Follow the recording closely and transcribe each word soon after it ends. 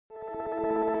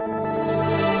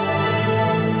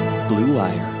Blue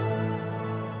Wire.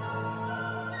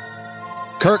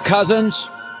 Kirk Cousins,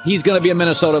 he's going to be a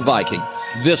Minnesota Viking.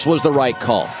 This was the right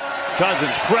call.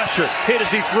 Cousins, pressure, hit as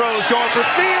he throws, going for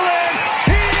Thielen.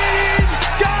 He's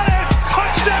got it!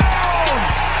 Touchdown!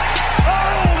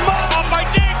 Oh my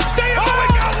dig! Stay up!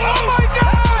 Oh my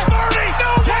God! 30!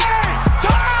 No way!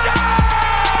 Touchdown!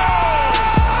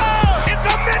 It's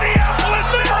a Minneapolis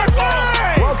miracle!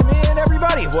 Welcome in,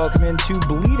 everybody. Welcome into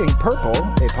Bleeding Purple,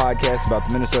 a podcast about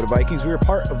the Minnesota Vikings. We are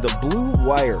part of the Blue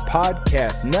Wire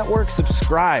Podcast Network.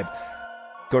 Subscribe.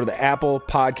 Go to the Apple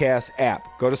Podcast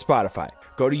app. Go to Spotify.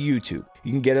 Go to YouTube.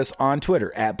 You can get us on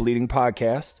Twitter at Bleeding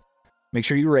Podcast. Make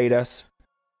sure you rate us.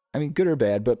 I mean, good or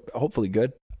bad, but hopefully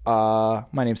good. My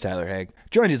name's Tyler Haig.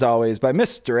 Joined as always by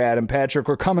Mr. Adam Patrick.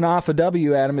 We're coming off a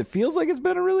W, Adam. It feels like it's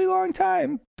been a really long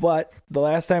time, but the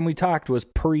last time we talked was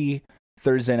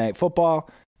pre-Thursday Night Football.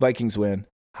 Vikings win.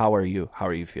 How are you? How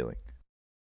are you feeling?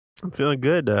 I'm feeling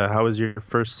good. How was your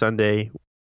first Sunday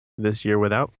this year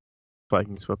without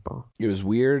Vikings football? It was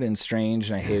weird and strange,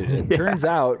 and I hated it. Yeah. Turns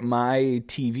out my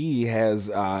TV has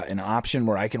an option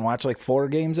where I can watch like 4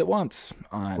 games at once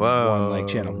on one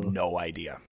channel. No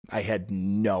idea. I had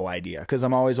no idea because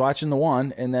I'm always watching the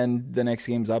one, and then the next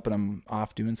game's up, and I'm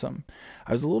off doing something.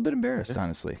 I was a little bit embarrassed,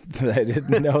 honestly, that I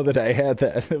didn't know that I had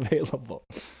that available.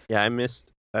 Yeah, I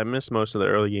missed most of the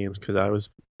early games because I was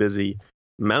busy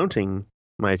mounting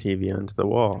my TV onto the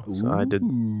wall. So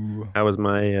that was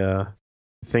my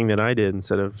thing that I did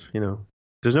instead of,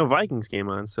 there's no Vikings game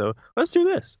on, so let's do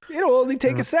this. It'll only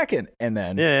take a second, and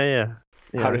then Yeah.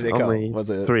 How did it go? Was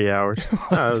it 3 hours?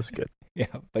 It was good. Yeah,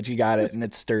 but you got it, and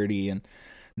it's sturdy, and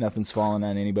nothing's falling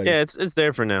on anybody. Yeah, it's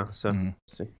there for now. So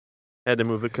see, had to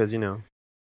move it because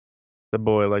the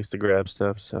boy likes to grab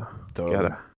stuff, so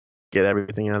gotta get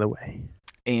everything out of the way.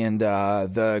 And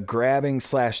the grabbing /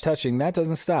 touching, that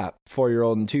doesn't stop.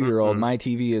 4-year-old and 2-year-old, my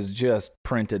TV is just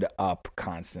printed up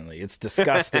constantly. It's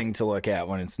disgusting to look at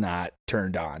when it's not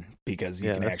turned on because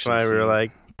you can actually see. That's why we were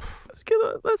like, let's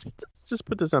just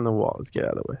put this on the wall. Let's get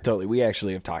out of the way. Totally. We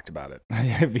actually have talked about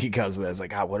it because of this.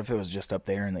 Like, what if it was just up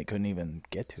there and they couldn't even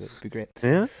get to it? It'd be great.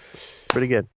 Yeah, pretty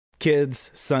good. Kids,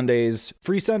 Sundays,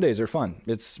 free Sundays are fun.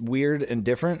 It's weird and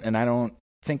different, and I don't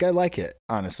think I like it,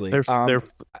 honestly. They're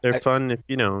fun if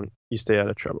you stay out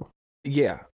of trouble.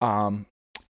 Yeah.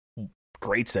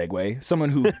 Great segue.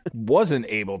 Someone who wasn't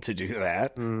able to do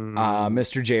that,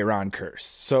 Mr. Jayron Kearse.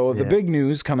 So the big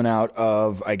news coming out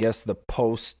of, I guess, the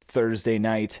post Thursday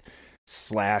night /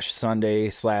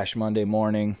 Sunday / Monday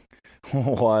morning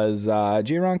was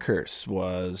Jayron Kearse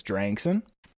was dranksing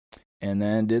and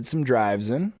then did some drives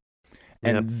in.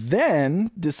 And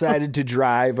then decided to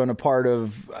drive on a part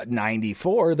of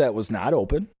 94 that was not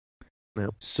open. Yep.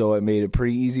 So it made it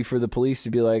pretty easy for the police to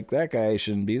be like, that guy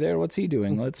shouldn't be there. What's he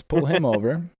doing? Let's pull him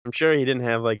over. I'm sure he didn't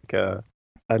have like a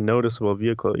noticeable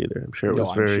vehicle either. I'm sure it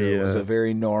it was a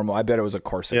very normal. I bet it was a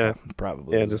Corsica. Yeah.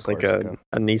 Probably. Yeah, just like a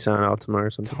Nissan Altima or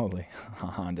something. Totally. A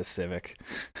Honda Civic.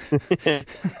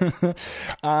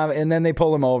 And then they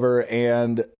pull him over,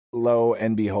 and lo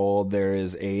and behold, there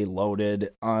is a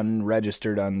loaded,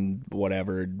 unregistered,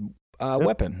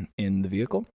 weapon in the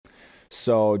vehicle.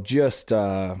 So just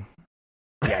a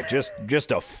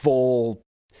full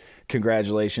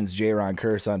congratulations, Jayron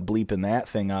Kearse, on bleeping that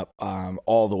thing up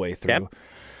all the way through.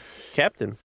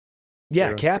 Captain.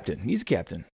 Yeah, captain. He's a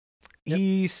captain. Yep.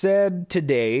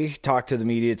 He talked to the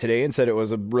media today and said it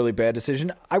was a really bad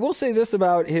decision. I will say this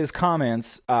about his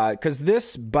comments, because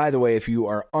this, by the way, if you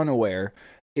are unaware,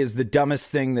 is the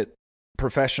dumbest thing that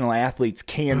professional athletes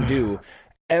can do.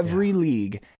 Every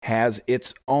league has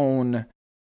its own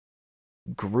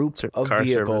group of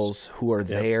vehicles who are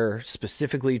there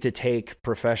specifically to take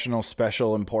professional,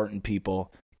 special, important people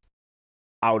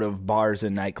out of bars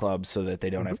and nightclubs so that they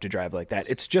don't have to drive like that.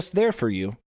 It's just there for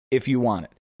you if you want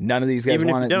it. None of these guys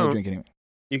want it. They drink anyway.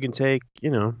 You can take,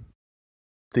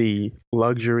 the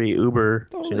luxury Uber,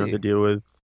 to deal with,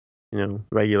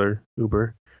 regular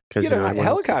Uber. Get a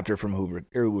helicopter from Uber.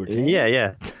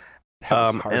 Yeah.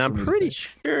 And I'm pretty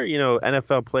sure,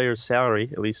 NFL players' salary,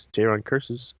 at least Jayron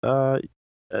Kearse's, an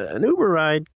Uber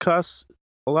ride costs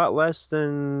a lot less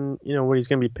than, what he's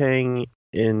going to be paying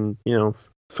in,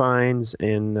 fines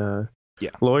and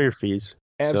lawyer fees.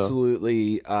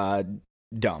 Absolutely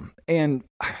dumb. And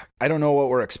I don't know what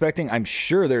we're expecting. I'm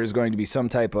sure there's going to be some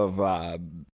type of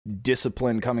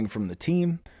discipline coming from the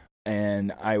team.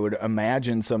 And I would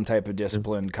imagine some type of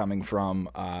discipline coming from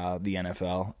the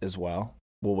NFL as well.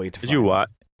 We'll wait to find out.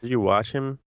 Did you watch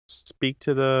him speak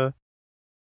to the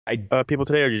people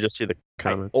today, or did you just see the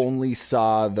comments?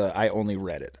 I only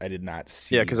read it. I did not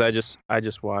see. Yeah, because I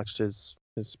just watched his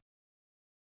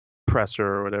presser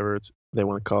or whatever they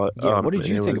want to call it. Yeah, what did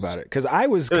you think about it? Because I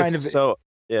was kind of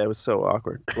it was so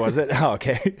awkward. Was it? Oh,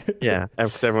 okay. Yeah,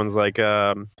 because everyone's like, "Do you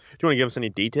want to give us any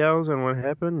details on what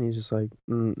happened?" And he's just like,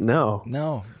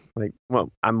 "No." Like, well,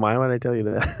 why would I tell you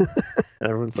that? And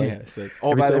everyone's like, it's like,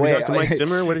 oh, by the way, Mike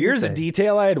Zimmer, what did here's you a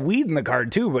detail. I had weed in the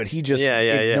card too, but he just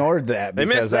ignored that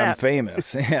because I'm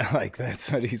famous. Yeah, like that's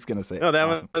what he's gonna say. No,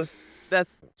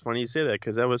 that's funny you say that,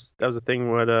 because that was a thing.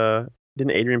 What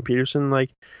didn't Adrian Peterson,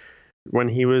 like when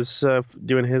he was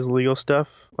doing his legal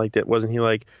stuff, like that? Wasn't he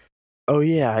like, oh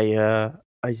yeah,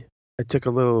 I took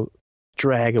a little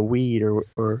drag of weed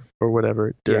or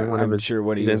whatever during one of his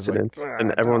incidents, like,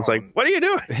 and everyone's like, "What are you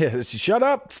doing? Shut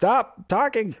up! Stop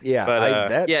talking!" Yeah, but,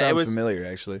 that sounds familiar.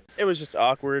 Actually, it was just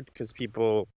awkward because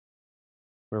people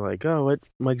were like, "Oh, what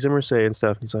Mike Zimmer say and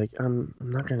stuff." And he's like, "I'm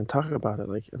not going to talk about it.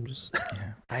 Like, I'm just,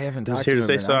 I haven't talked to here him, to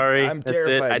say sorry. I'm That's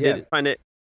terrified. it. I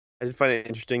did find it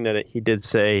interesting that he did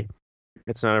say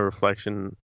it's not a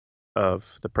reflection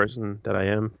of the person that I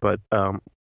am, but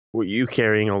you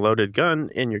carrying a loaded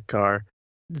gun in your car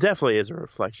definitely is a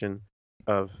reflection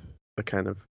of the kind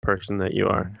of person that you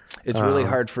are. It's really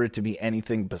hard for it to be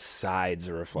anything besides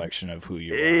a reflection of who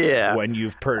you are when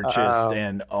you've purchased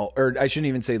or I shouldn't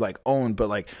even say like owned, but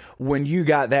like when you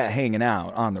got that hanging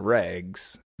out on the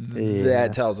regs,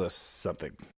 that tells us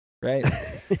something, right?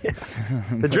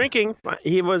 The drinking,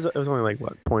 it was only like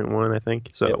what, 0.1, I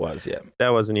think. So it was, that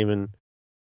wasn't even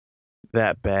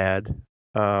that bad.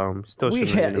 That's what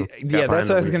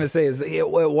I was gonna say. Is it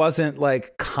wasn't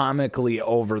like comically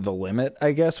over the limit,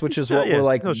 I guess, which is what we're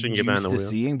like used to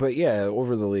seeing. But yeah,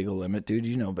 over the legal limit, dude.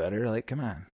 You know better. Like, come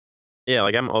on. Yeah,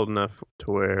 like I'm old enough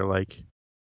to where like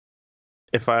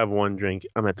if I have one drink,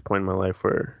 I'm at the point in my life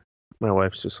where my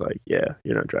wife's just like, "Yeah,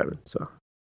 you're not driving." So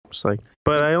it's like,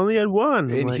 but I only had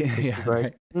one. And like,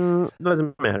 it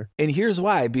doesn't matter. And here's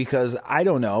why: because I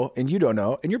don't know, and you don't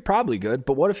know, and you're probably good.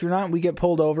 But what if you're not? And we get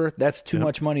pulled over. That's too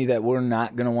much money that we're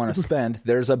not going to want to spend.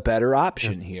 There's a better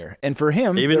option here, and for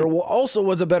him, there also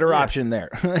was a better option there,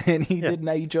 and he did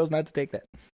not. He chose not to take that.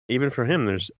 Even for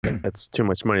him, that's too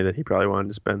much money that he probably wanted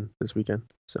to spend this weekend.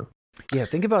 So yeah,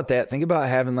 think about that. Think about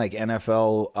having like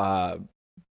NFL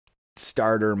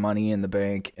starter money in the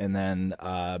bank and then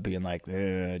being like,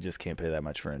 I just can't pay that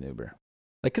much for an Uber.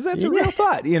 Like, because that's a real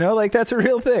thought, like that's a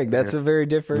real thing. That's a very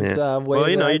different way. Well,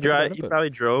 he probably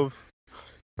drove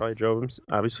him.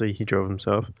 Obviously he drove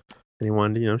himself and he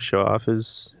wanted to, show off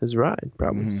his ride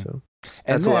probably. Mm-hmm. So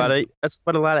that's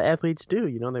what a lot of athletes do.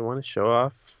 They want to show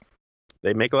off.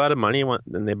 They make a lot of money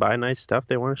and they buy nice stuff.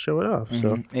 They want to show it off. Mm-hmm.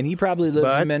 So, and he probably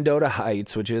lives in Mendota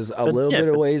Heights, which is a little bit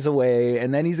of ways away.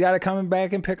 And then he's got to come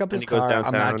back and pick up his car.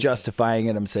 I'm not justifying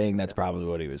it. I'm saying that's probably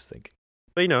what he was thinking.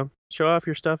 But show off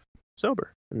your stuff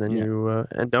sober, and then you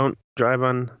and don't drive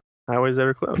on highways that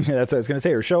are closed. Yeah, that's what I was going to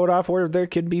say. Or show it off where there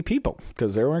could be people,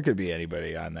 because there weren't going to be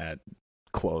anybody on that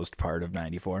closed part of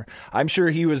 94. I'm sure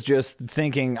he was just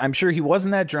thinking, I'm sure he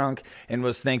wasn't that drunk and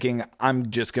was thinking,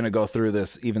 I'm just going to go through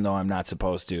this even though I'm not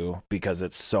supposed to, because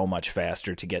it's so much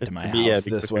faster to get to my house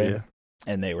this way. Yeah.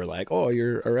 And they were like, oh,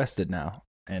 you're arrested now.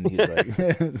 And he's like,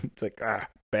 it's like,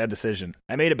 bad decision.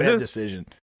 I made a bad decision.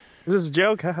 Is this a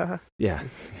joke? Yeah,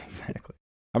 exactly.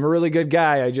 I'm a really good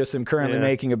guy. I just am currently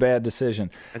making a bad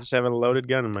decision. I just have a loaded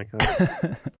gun in my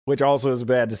car. Which also is a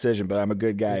bad decision, but I'm a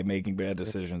good guy making bad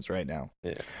decisions right now.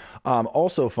 Yeah.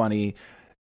 Also funny,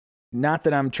 not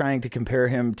that I'm trying to compare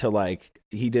him to, like,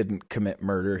 he didn't commit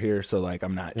murder here, so, like,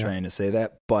 I'm not trying to say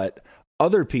that, but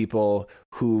other people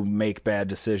who make bad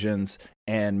decisions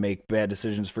and make bad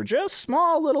decisions for just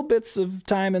small little bits of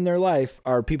time in their life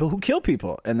are people who kill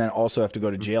people and then also have to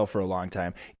go to jail for a long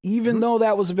time. Even though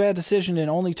that was a bad decision and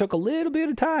only took a little bit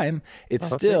of time, it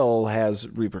still has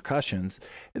repercussions.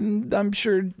 And I'm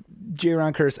sure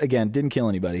Jayron Kearse, again, didn't kill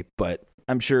anybody, but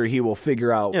I'm sure he will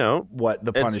figure out what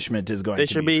the punishment is going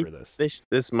to be for this.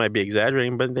 This might be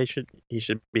exaggerating, but he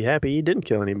should be happy he didn't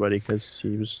kill anybody, because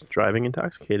he was driving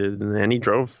intoxicated, and then he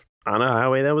drove on a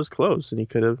highway that was closed, and he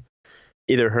could have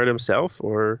either hurt himself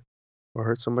or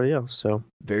hurt somebody else. So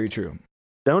very true.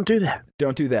 Don't do that.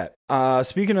 Don't do that.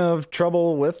 Speaking of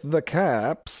trouble with the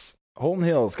cops, Holton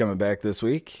Hill's coming back this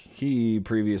week. He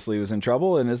previously was in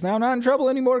trouble and is now not in trouble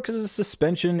anymore because his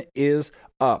suspension is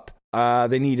up.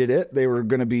 They needed it. They were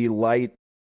going to be light.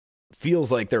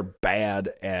 Feels like they're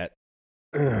bad at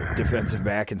defensive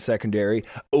back and secondary.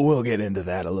 We'll get into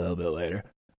that a little bit later.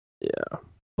 Yeah.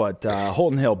 But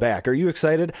Holton Hill back. Are you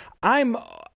excited?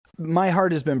 My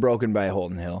heart has been broken by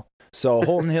Holton Hill. So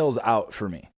Holton Hill's out for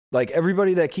me. Like,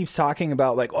 everybody that keeps talking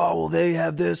about, like, oh, well, they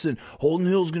have this and Holton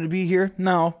Hill's going to be here.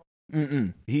 No,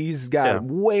 He's got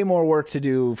way more work to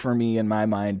do for me in my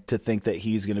mind to think that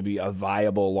he's going to be a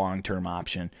viable long-term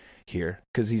option here,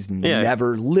 because he's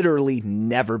literally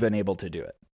never been able to do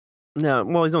it. No,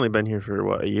 well, he's only been here for,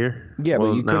 what, a year? Yeah,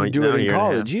 but you couldn't do it in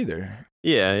college either.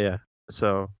 Yeah.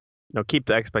 So, keep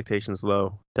the expectations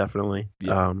low, definitely.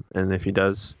 Yeah. And if he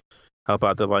does help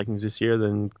out the Vikings this year,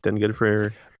 then good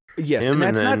for yes, him. And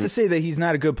that's not to say that he's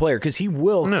not a good player, because he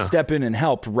will step in and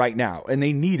help right now, and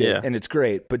they need it, and it's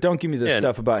great. But don't give me this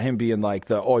stuff about him being like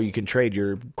you can trade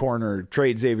your corner,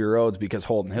 trade Xavier Rhodes because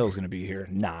Holton Hill's going to be here.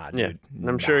 Nah, dude. Yeah.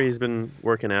 I'm sure he's been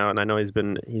working out, and I know he's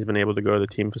been able to go to the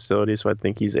team facility, so I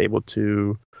think he's able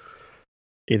to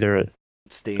either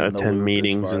attend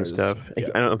meetings and stuff.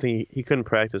 I don't think he couldn't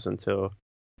practice until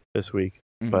this week,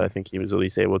 but I think he was at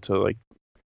least able to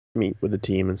meet with the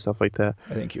team and stuff like that.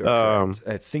 I think you are correct.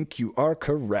 I think you are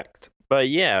correct. But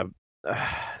yeah,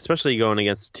 especially going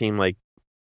against a team like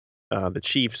the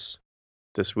Chiefs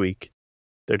this week,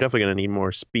 they're definitely going to need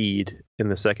more speed in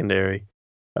the secondary.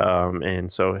 And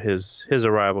so his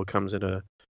arrival comes at a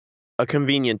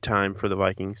convenient time for the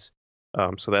Vikings.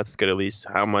 So that's good. At least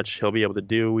how much he'll be able to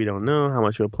do, we don't know. How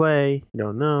much he'll play, we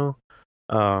don't know.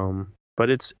 But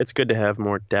it's good to have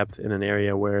more depth in an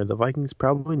area where the Vikings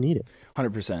probably need it.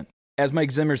 100%. As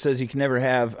Mike Zimmer says, you can never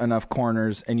have enough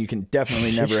corners, and you can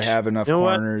definitely never have enough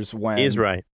corners when he's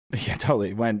right. Yeah,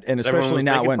 totally. And especially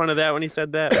not when fun of that when he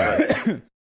said that. But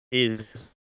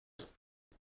he's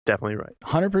definitely right.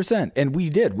 100%. And we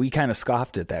did. We kind of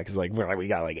scoffed at that because we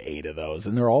got 8 of those,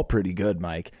 and they're all pretty good.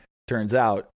 Mike, turns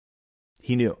out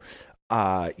he knew.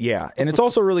 And it's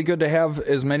also really good to have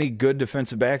as many good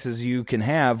defensive backs as you can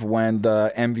have when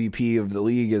the MVP of the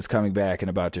league is coming back and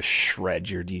about to shred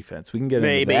your defense. We can get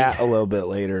into that a little bit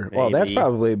later. Well, that's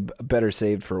probably better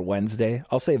saved for Wednesday.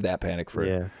 I'll save that panic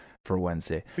for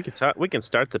Wednesday. We can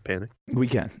start the panic. We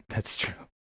can. That's true.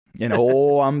 And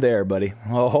I'm there, buddy.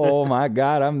 Oh my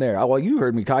God, I'm there. Well, you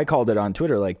heard me. I called it on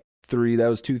Twitter 3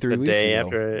 weeks ago. The day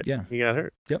after he got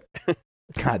hurt. Yep.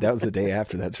 God, that was the day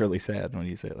after. That's really sad when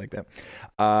you say it like that.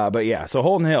 But yeah, so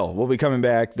Holton Hill will be coming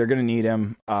back. They're going to need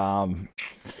him.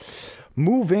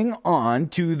 Moving on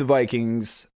to the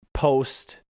Vikings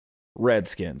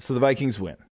post-Redskins. So the Vikings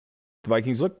win. The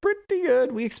Vikings look pretty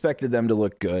good. We expected them to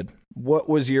look good. What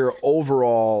was your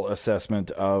overall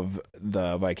assessment of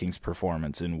the Vikings'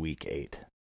 performance in Week 8?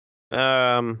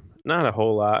 Not a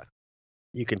whole lot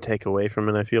you can take away from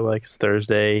it. I feel like it's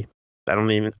Thursday. I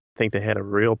don't even think they had a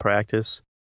real practice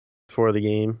for the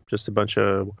game, just a bunch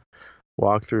of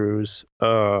walkthroughs.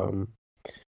 And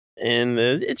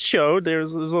it showed. It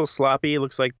was a little sloppy. It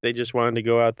looks like they just wanted to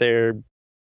go out there,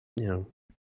 do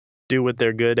what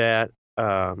they're good at,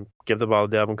 give the ball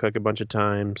to Dalvin Cook a bunch of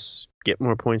times, get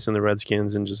more points than the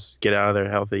Redskins, and just get out of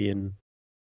there healthy. And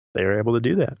they were able to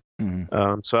do that.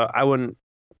 So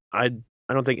I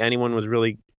don't think anyone was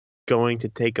really going to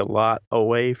take a lot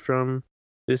away from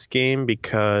this game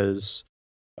because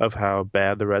of how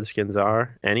bad the Redskins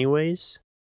are anyways.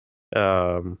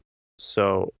 So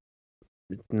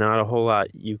not a whole lot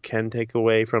you can take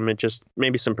away from it, just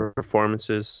maybe some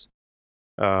performances.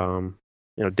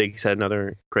 Diggs had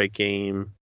another great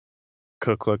game.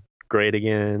 Cook looked great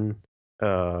again.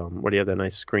 Where do you have that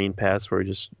nice screen pass where he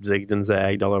just zigged and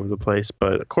zagged all over the place?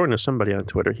 But according to somebody on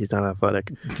Twitter, he's not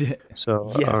athletic.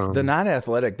 So yes, the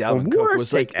non-athletic Dalvin Cook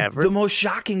was the most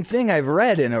shocking thing I've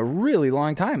read in a really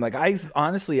long time. I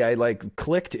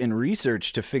clicked in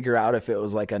research to figure out if it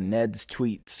was a Ned's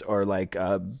tweets or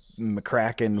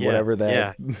McCracken, whatever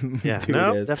that dude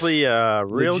is. Definitely a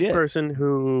real person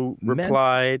who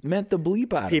replied meant the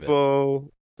bleep out people. Of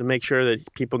it. To make sure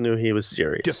that people knew he was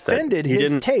serious. Defended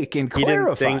his take and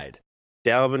clarified. He didn't think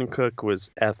Dalvin Cook was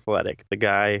athletic. The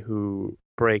guy who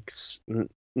breaks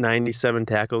 97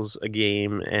 tackles a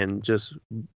game and just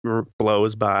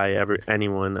blows by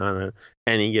anyone on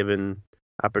any given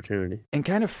opportunity. And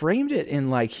kind of framed it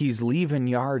in he's leaving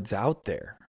yards out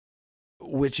there.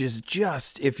 Which is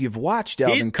just, if you've watched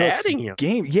Dalvin Cook's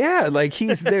game,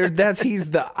 he's there.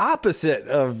 He's the opposite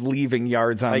of leaving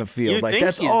yards on the field.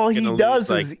 That's all he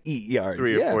does is eat yards,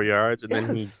 3 or 4 yards, and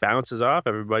then he bounces off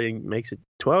everybody and makes it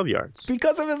 12 yards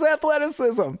because of his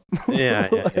athleticism. Yeah.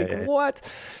 What?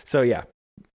 So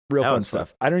real fun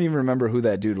stuff. I don't even remember who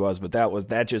that dude was, but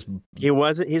he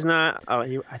wasn't. He's not.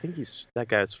 I think that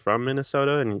guy's from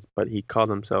Minnesota, but he called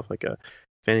himself a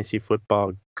fantasy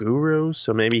football guru,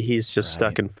 so maybe he's just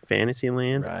stuck in fantasy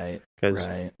land. Right.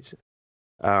 Because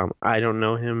I don't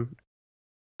know him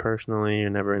personally or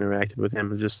never interacted with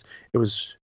him.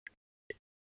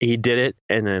 He did it,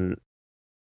 and then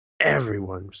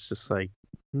everyone was just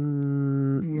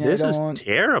this is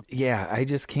terrible. Yeah, I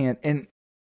just can't. And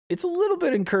it's a little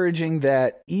bit encouraging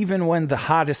that even when the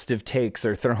hottest of takes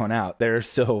are thrown out, they're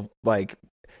still like,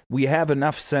 we have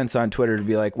enough sense on Twitter to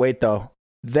be like, wait, though,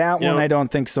 that one I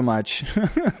don't think so much.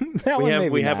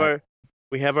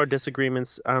 We have our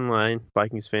disagreements online,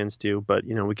 Vikings fans do, but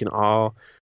we can all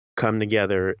come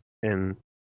together and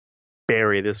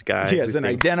bury this guy. Yes, and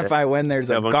identify when there's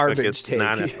a garbage take.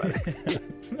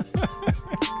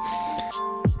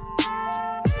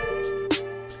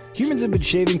 Humans have been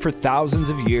shaving for thousands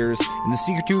of years, and the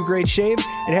secret to a great shave,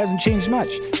 it hasn't changed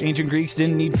much. Ancient Greeks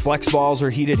didn't need flex balls or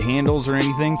heated handles or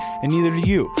anything, and neither do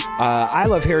you. I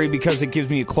love Harry because it gives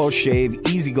me a close shave,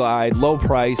 easy glide, low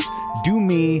price. Do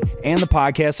me and the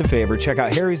podcast a favor. Check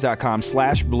out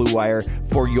harrys.com/bluewire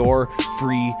for your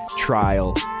free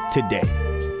trial today.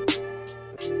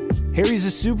 Harry's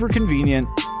is super convenient.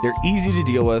 They're easy to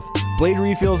deal with. Blade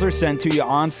refills are sent to you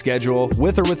on schedule,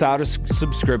 with or without a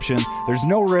subscription. There's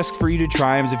no risk for you to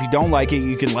try them. If you don't like it,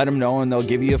 you can let them know and they'll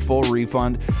give you a full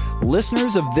refund.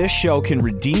 Listeners of this show can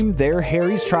redeem their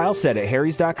Harry's trial set at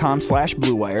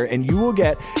harrys.com/bluewire, and you will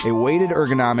get a weighted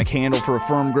ergonomic handle for a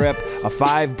firm grip, a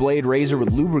 5-blade razor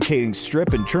with lubricating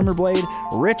strip and trimmer blade,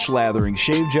 rich lathering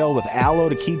shave gel with aloe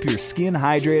to keep your skin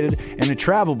hydrated, and a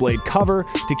travel blade cover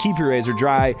to keep your razor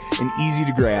dry and easy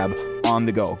to grab on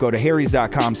the go. Go to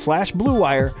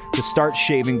harrys.com/bluewire to start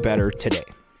shaving better today.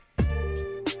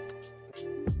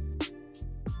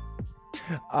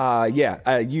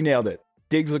 You nailed it.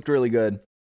 Diggs looked really good.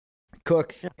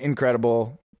 Cook,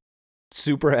 incredible.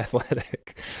 Super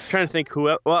athletic. I'm trying to think who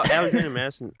else. Well, Alexander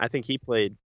Madison, I think he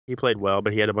played well,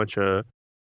 but he had a bunch of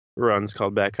runs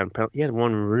called back on penalty. He had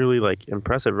one really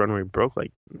impressive run where he broke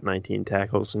 19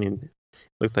 tackles, and he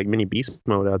looked like mini beast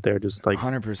mode out there, just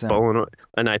 100%. bowling.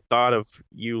 And I thought of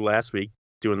you last week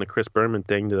doing the Chris Berman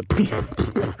thing to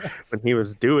the when he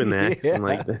was doing that. Yes. And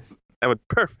that was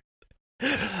perfect.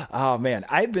 Oh man,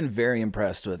 I've been very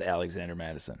impressed with Alexander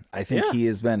Madison. I think he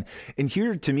has been, and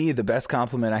here to me, the best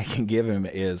compliment I can give him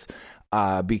is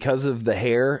because of the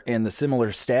hair and the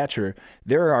similar stature,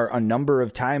 there are a number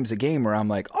of times a game where I'm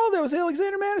like, oh, that was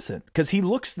Alexander Madison. Because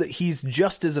he's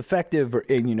just as effective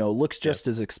and, looks just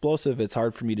as explosive. It's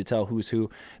hard for me to tell who's who.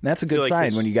 And that's a good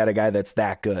sign when you got a guy that's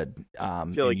that good. I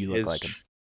feel like you look like him.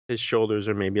 His shoulders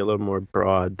are maybe a little more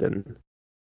broad than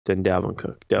Dalvin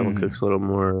Cook. Dalvin Cook's a little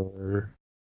more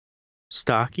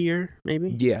stockier,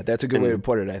 maybe. Yeah, that's a good way to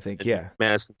put it, I think. Yeah.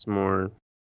 Madison's more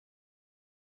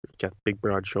got big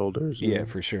broad shoulders. Yeah,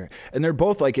 for sure. And they're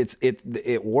both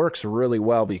it works really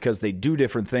well because they do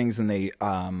different things, and they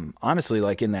honestly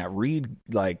in that read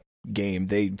game,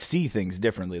 they see things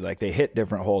differently. They hit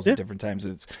different holes at different times.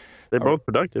 They're both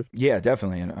productive. Yeah,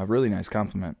 definitely. And a really nice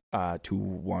compliment to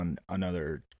one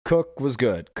another. Cook was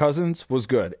good. Cousins was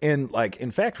good. And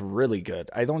in fact, really good.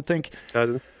 I don't think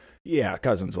Cousins. Yeah,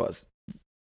 Cousins was.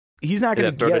 He's not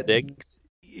going to get Diggs.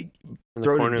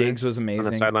 Throw to Diggs was amazing.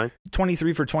 On the sideline.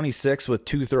 23 for 26 with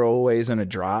 2 throwaways and a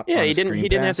drop. Yeah, he didn't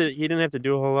have to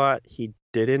do a whole lot. He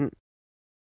didn't.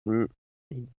 When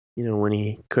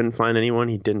he couldn't find anyone,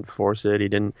 he didn't force it. He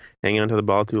didn't hang on to the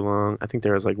ball too long. I think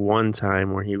there was one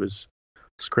time where he was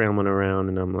scrambling around,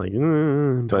 and I'm like,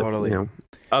 but totally.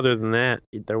 Other than that,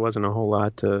 there wasn't a whole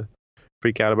lot to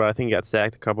freak out about. I think he got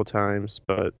sacked a couple times,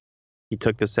 but he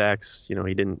took the sacks. He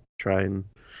didn't try and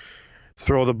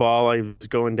throw the ball while he was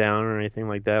going down or anything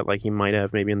like that, like he might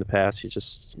have maybe in the past. He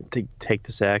just take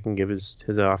the sack and give his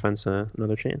offense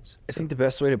another chance. I think the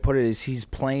best way to put it is he's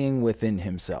playing within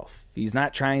himself. He's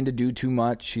not trying to do too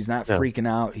much. He's not freaking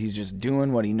out. He's just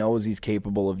doing what he knows he's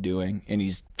capable of doing, and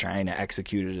he's trying to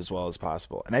execute it as well as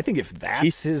possible. And I think if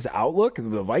that's his outlook,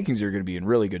 the Vikings are going to be in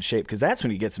really good shape, because that's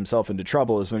when he gets himself into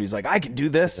trouble, is when he's like, I can do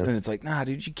this. And it's like, nah,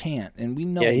 dude, you can't. And we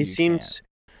know he seems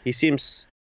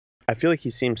I feel like he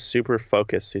seems super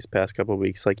focused these past couple of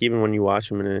weeks. Even when you watch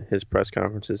him in his press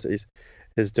conferences,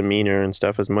 his demeanor and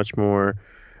stuff is much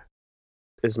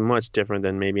different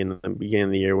than maybe in the beginning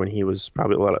of the year, when he was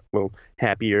probably a little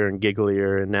happier and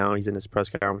gigglier, and now he's in his press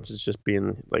conferences just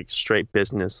being straight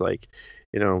business.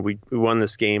 We won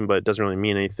this game, but it doesn't really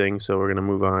mean anything, so we're gonna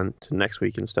move on to next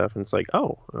week and stuff. And it's like,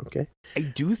 oh, okay. I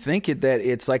do think that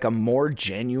it's a more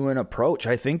genuine approach.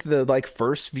 I think the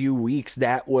first few weeks,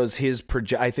 that was his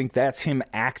I think that's him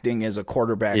acting as a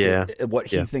quarterback. What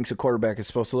he thinks a quarterback is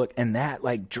supposed to look, and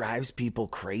that drives people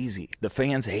crazy. The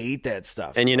fans hate that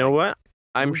stuff. And you know what?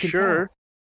 I'm sure,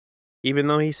 even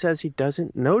though he says he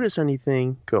doesn't notice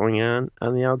anything going on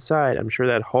the outside, I'm sure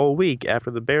that whole week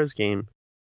after the Bears game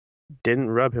didn't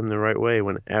rub him the right way,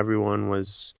 when everyone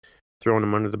was throwing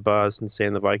him under the bus and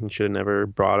saying the Vikings should have never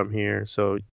brought him here.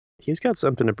 So he's got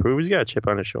something to prove. He's got a chip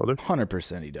on his shoulder.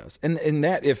 100% he does. And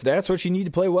that if that's what you need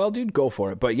to play well, dude, go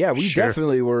for it. But yeah, we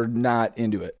definitely were not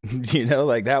into it.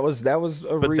 Like that was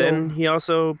a real. But then he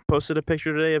also posted a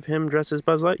picture today of him dressed as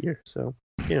Buzz Lightyear. So,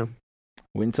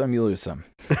 win some, you lose some.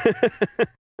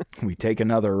 We take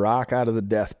another rock out of the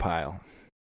death pile.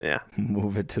 Yeah.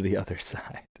 Move it to the other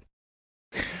side.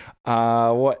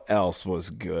 What else was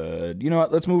good? You know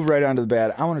what? Let's move right on to the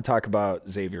bad. I want to talk about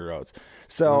Xavier Rhodes.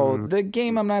 So the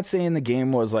game, I'm not saying the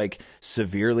game was like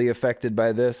severely affected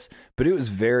by this, but it was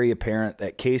very apparent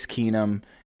that Case Keenum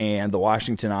and the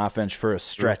Washington offense for a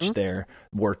stretch there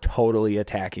were totally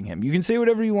attacking him. You can say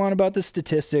whatever you want about the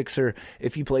statistics or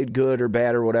if he played good or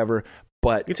bad or whatever,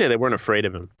 but you could say they weren't afraid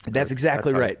of him. That's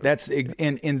exactly right.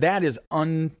 And that is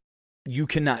you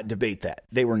cannot debate that.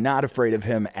 They were not afraid of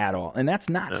him at all. And that's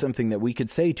not something that we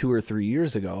could say 2 or 3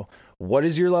 years ago. What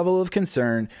is your level of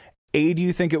concern? Do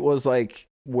you think it was like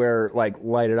where like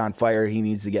light it on fire, he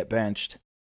needs to get benched?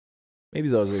 Maybe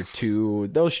those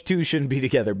two shouldn't be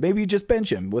together. Maybe you just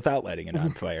bench him without lighting it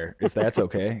on fire, if that's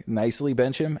okay. Nicely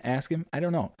bench him, ask him. I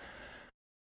don't know.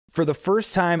 For the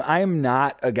first time, I am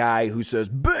not a guy who says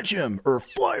bench him or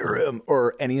fire him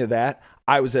or any of that.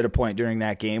 I was at a point during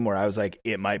that game where I was like,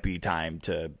 it might be time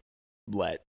to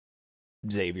let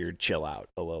Xavier chill out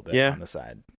a little bit on the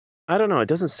side. I don't know. It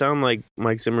doesn't sound like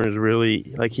Mike Zimmer is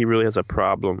really like he really has a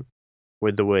problem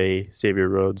with the way Xavier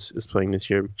Rhodes is playing this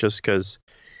year, just because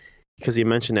he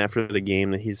mentioned after the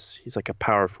game that he's like a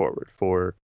power forward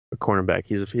for a cornerback.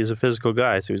 He's a physical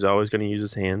guy, so he's always going to use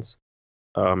his hands.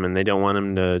 And they don't want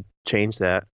him to change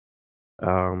that.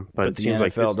 But it the seems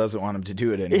NFL like doesn't want him to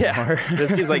do it anymore. Yeah, it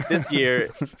seems like this year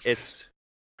it's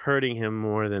hurting him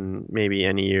more than maybe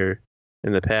any year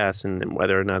in the past, and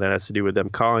whether or not that has to do with them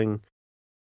calling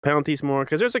penalties more.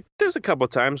 Because there's a couple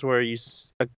of times where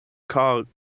a call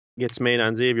gets made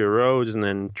on Xavier Rhodes, and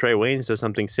then Trey Waynes does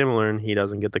something similar, and he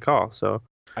doesn't get the call. So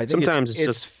I think sometimes it's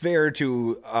just fair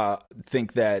to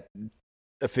think that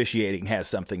officiating has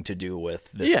something to do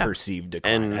with this perceived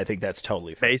decline. And I think that's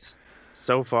totally fair.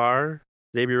 So far,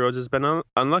 Xavier Rhodes has been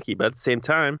unlucky, but at the same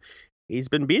time, he's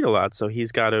been beat a lot, so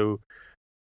he's got to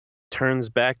turns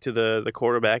back to the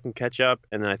quarterback and catch up.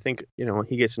 And I think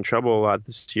he gets in trouble a lot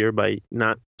this year by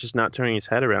not turning his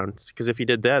head around. Because if he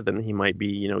did that, then he might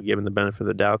be given the benefit of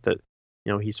the doubt that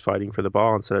he's fighting for the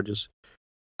ball instead of just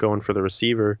going for the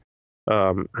receiver.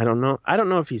 I don't know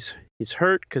if he's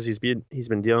hurt because he's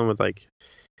been dealing with like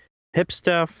hip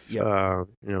stuff. Yep.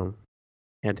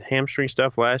 Had hamstring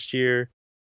stuff last year.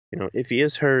 If he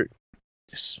is hurt,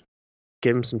 just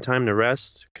give him some time to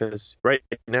rest, because right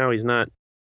now he's not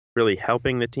really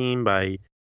helping the team by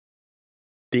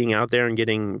being out there and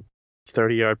getting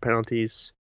 30-yard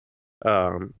penalties.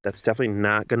 That's definitely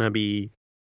not going to be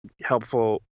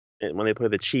helpful when they play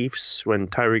the Chiefs, when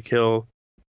Tyreek Hill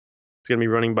is going to be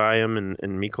running by him, and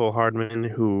Mecole Hardman,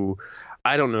 who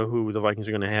I don't know who the Vikings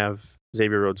are going to have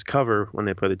Xavier Rhodes cover when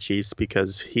they play the Chiefs,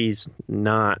 because he's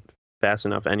not fast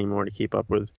enough anymore to keep up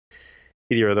with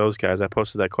either of those guys. I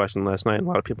posted that question last night, and a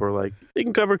lot of people were like, they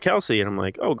can cover Kelsey. And I'm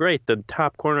like, oh, great. The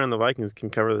top corner on the Vikings can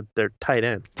cover their tight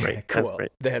end. Right. Cool. That's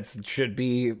great. That should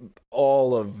be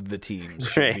all of the teams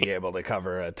should be able to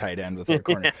cover a tight end with their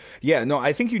corner. Yeah, no,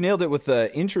 I think you nailed it with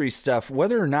the injury stuff.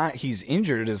 Whether or not he's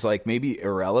injured is like maybe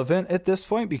irrelevant at this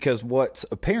point, because what's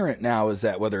apparent now is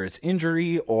that whether it's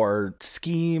injury or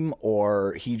scheme,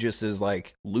 or he just is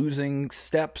like losing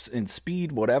steps and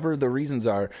speed, whatever the reasons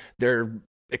are, they're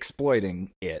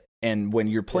exploiting it. And when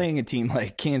you're playing a team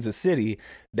like Kansas City,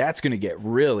 that's going to get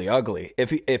really ugly.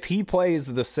 If he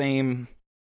plays the same,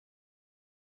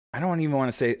 I don't even want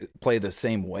to say play the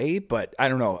same way, but I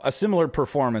don't know, a similar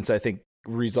performance, I think,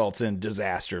 results in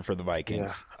disaster for the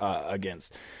Vikings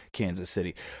against Kansas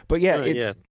City. But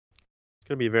it's going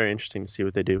to be very interesting to see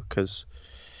what they do, because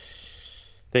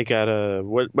they got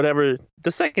whatever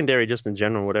the secondary, just in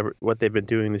general, what they've been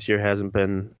doing this year hasn't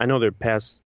been. I know their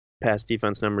past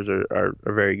defense numbers are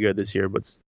very good this year, but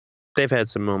they've had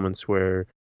some moments where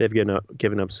they've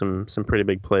given up some pretty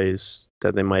big plays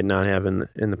that they might not have in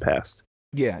the past.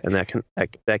 Yeah, and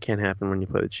that can happen when you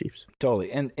play the Chiefs.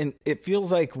 Totally, and it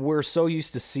feels like we're so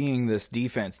used to seeing this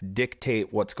defense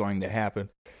dictate what's going to happen.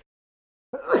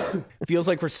 It feels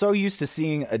like we're so used to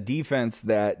seeing a defense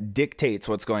that dictates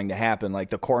what's going to happen. Like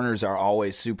the corners are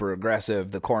always super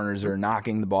aggressive, the corners are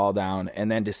knocking the ball down,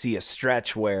 and then to see a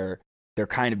stretch where they're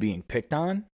kind of being picked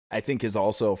on, I think is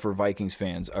also for Vikings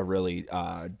fans a really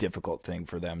difficult thing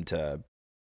for them to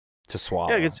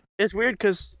swallow. Yeah, it's weird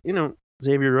because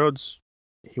Xavier Rhodes,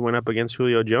 he went up against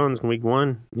Julio Jones in Week 1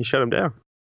 and he shut him down.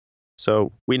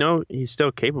 So we know he's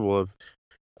still capable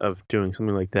of doing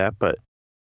something like that, but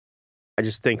I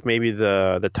just think maybe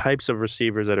the types of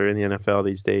receivers that are in the NFL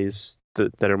these days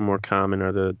that are more common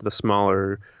are the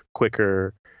smaller,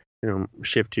 quicker,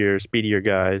 shiftier, speedier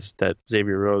guys that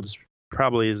Xavier Rhodes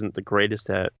probably isn't the greatest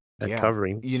at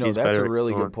covering. That's a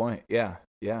really good point. Yeah.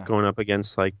 Going up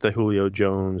against like the Julio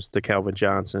Jones, the Calvin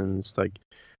Johnsons, like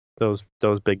those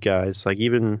big guys. Like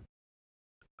even,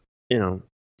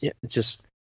 it's just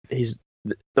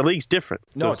the league's different.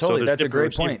 No, totally. That's a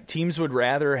great point. Teams would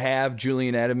rather have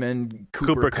Julian Edelman,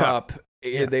 Cooper Kupp.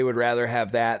 Yeah. They would rather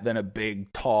have that than a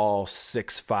big, tall,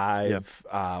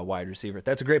 6'5" wide receiver.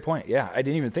 That's a great point. Yeah, I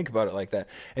didn't even think about it like that.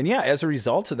 And yeah, as a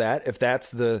result of that, if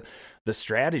that's the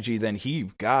strategy, then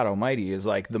he, God Almighty, is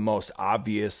like the most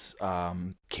obvious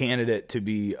candidate to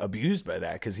be abused by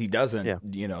that, because he doesn't.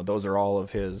 Yeah. Those are all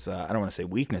of his. I don't want to say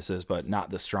weaknesses, but not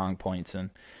the strong points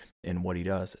in what he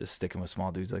does is sticking with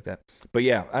small dudes like that. But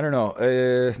yeah, I don't know.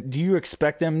 Do you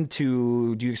expect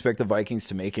the Vikings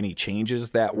to make any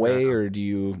changes that way, or do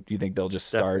you think they'll just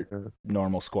start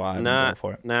normal squad and go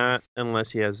for it? Not unless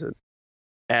he has an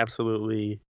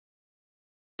absolutely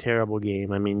terrible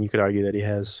game. I mean, you could argue that he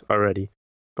has already,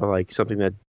 but like something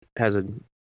that has a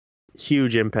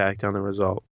huge impact on the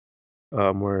result,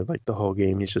 where like the whole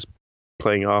game he's just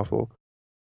playing awful.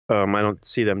 I don't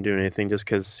see them doing anything just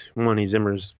because, one, he's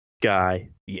Zimmer's guy,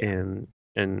 and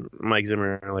Mike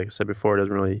Zimmer, like I said before, I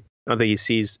don't think he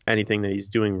sees anything that he's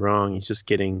doing wrong. He's just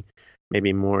getting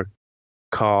maybe more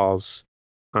calls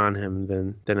on him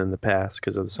than in the past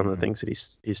because of some of the things that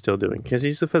he's still doing, because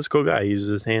he's a physical guy. He uses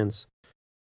his hands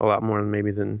a lot more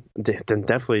than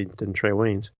definitely than Trey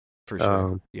Waynes, for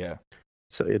sure.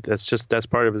 So that's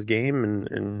part of his game,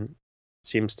 and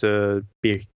seems to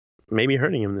be maybe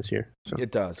hurting him this year. So.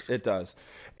 It does.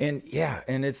 And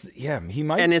he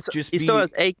might. And he still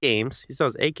has 8 games. He still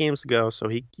has 8 games to go, so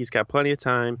he's got plenty of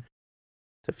time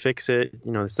to fix it.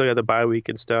 They still got the bye week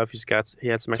and stuff. He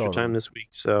had some extra time this week,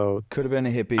 so could have been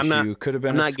a hip issue. Could have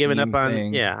been. I'm not giving up on.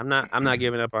 Thing. Yeah, I'm not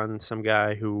giving up on some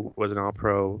guy who was an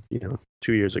All-Pro,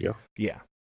 2 years ago. Yeah.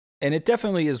 And it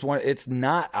definitely is it's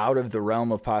not out of the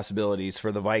realm of possibilities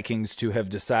for the Vikings to have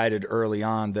decided early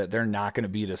on that they're not going to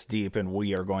beat us deep and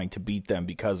we are going to beat them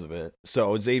because of it.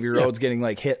 So Xavier Rhodes getting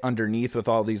like hit underneath with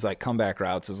all these like comeback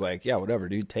routes is like, yeah, whatever,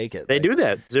 dude, take it. They do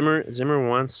that. Zimmer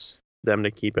wants them to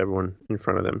keep everyone in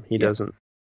front of them. He doesn't.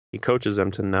 He coaches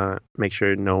them to not make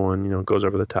sure no one, goes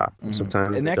over the top. Mm-hmm.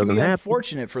 Sometimes and that it doesn't can be happen.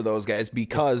 Unfortunate for those guys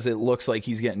because it looks like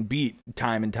he's getting beat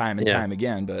time and time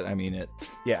again. But I mean, it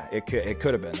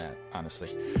could have been that, honestly.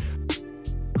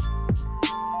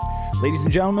 Ladies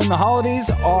and gentlemen, the holidays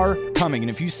are coming, and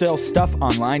if you sell stuff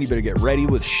online, you better get ready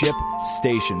with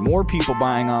ShipStation. More people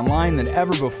buying online than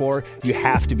ever before. You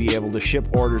have to be able to ship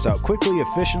orders out quickly,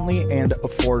 efficiently, and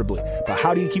affordably. But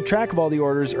how do you keep track of all the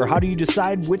orders, or how do you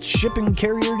decide which shipping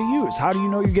carrier to use? How do you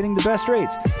know you're getting the best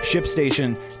rates?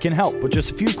 ShipStation can help. With just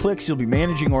a few clicks, you'll be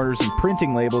managing orders and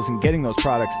printing labels and getting those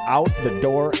products out the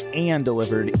door and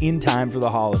delivered in time for the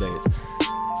holidays.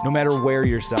 No matter where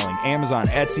you're selling, Amazon,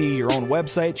 Etsy, your own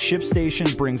website,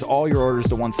 ShipStation brings all your orders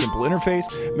to one simple interface,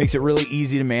 makes it really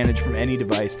easy to manage from any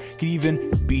device. It can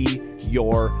even be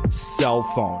your cell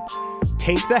phone.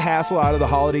 Take the hassle out of the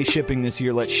holiday shipping this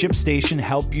year. Let ShipStation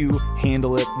help you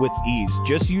handle it with ease.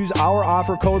 Just use our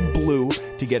offer code BLUE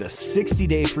to get a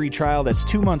 60-day free trial. That's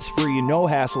 2 months free, no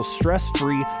hassle,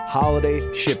 stress-free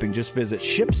holiday shipping. Just visit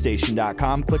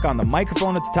ShipStation.com. Click on the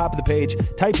microphone at the top of the page.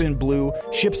 Type in BLUE,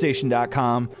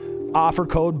 ShipStation.com. Offer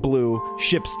code BLUE,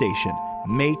 ShipStation.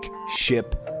 Make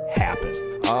ship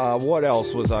happen. What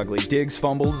else was ugly? Diggs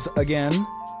fumbles again.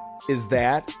 Is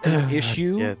that an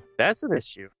issue? Yeah, that's an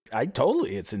issue.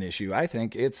 It's an issue. I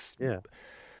think it's. Yeah.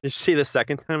 Did you see the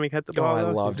second time he got the ball? I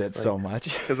loved it so much.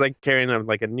 It was like carrying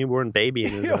a newborn baby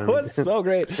in his arms. It was so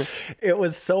great. It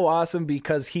was so awesome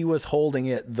because he was holding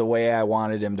it the way I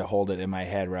wanted him to hold it in my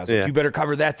head. Where I was like, "You better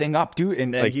cover that thing up, dude."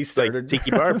 And then he started Tiki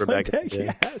Barber back in the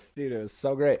day. Yes, dude, it was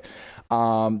so great.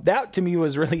 That to me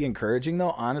was really encouraging,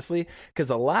 though, honestly, because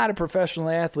a lot of professional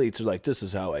athletes are like, "This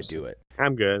is how I do it."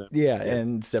 I'm good. Yeah,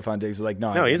 and Stephon Diggs is like,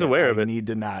 "No, he's aware of it. I need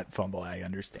to not fumble. I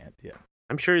understand." Yeah.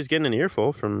 I'm sure he's getting an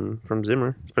earful from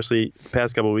Zimmer, especially the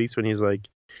past couple of weeks when he's like,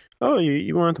 "Oh,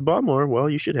 you want the ball more? Well,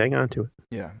 you should hang on to it."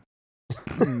 Yeah.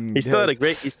 He still had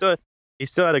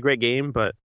a great game,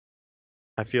 but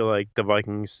I feel like the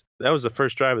Vikings, that was the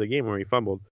first drive of the game where he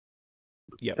fumbled.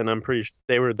 Yeah. And I'm pretty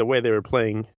sure the way they were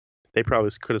playing, they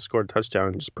probably could have scored a touchdown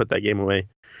and just put that game away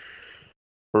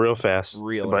real fast.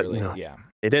 Early, yeah.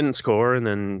 they didn't score, and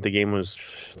then the game was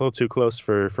a little too close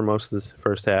for most of the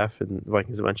first half, and the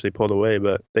Vikings eventually pulled away,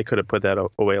 but they could have put that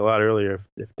away a lot earlier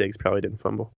if Diggs probably didn't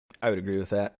fumble. I would agree with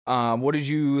that. What did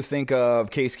you think of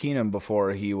Case Keenum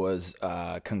before he was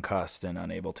concussed and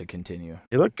unable to continue?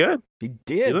 He looked good. He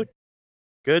did. He looked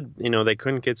good. They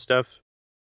couldn't get stuff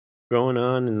going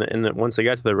on, and once they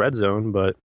got to the red zone,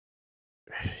 but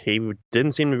he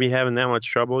didn't seem to be having that much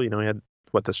trouble. He had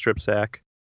the strip sack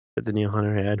that Danielle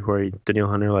Hunter had, where Danielle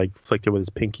Hunter flicked it with his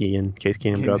pinky, and Case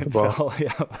Keenum got the ball.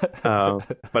 Yeah.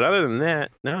 But other than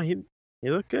that, no, he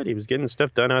looked good. He was getting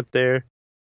stuff done out there.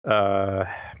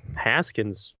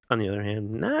 Haskins, on the other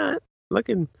hand, not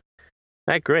looking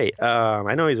that great.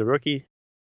 I know he's a rookie,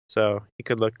 so he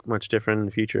could look much different in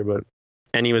the future,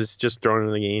 and he was just thrown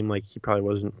into the game like he probably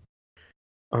wasn't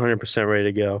 100%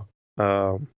 ready to go.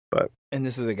 And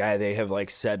this is a guy they have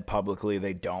said publicly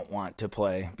they don't want to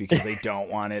play because they don't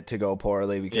want it to go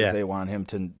poorly because they want him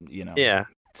to,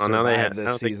 survive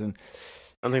this season.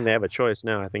 I don't think they have a choice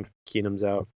now. I think Keenum's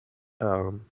out.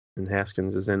 And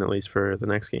Haskins is in at least for the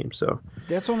next game. So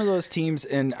that's one of those teams,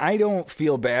 and I don't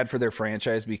feel bad for their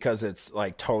franchise because it's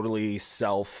totally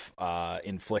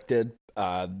self-inflicted,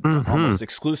 almost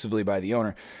exclusively by the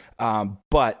owner.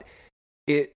 But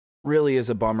it really is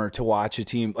a bummer to watch a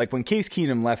team when Case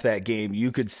Keenum left that game.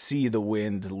 You could see the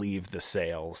wind leave the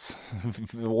sails.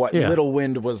 Little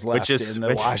wind was left in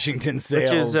the Washington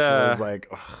sails. Which is it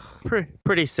was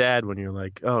pretty sad when you're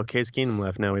like, oh, Case Keenum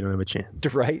left. Now we don't have a chance.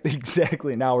 Right?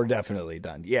 Exactly. Now we're definitely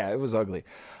done. Yeah, it was ugly.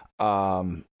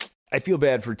 I feel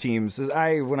bad for teams.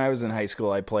 When I was in high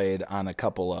school, I played on a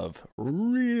couple of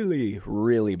really,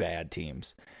 really bad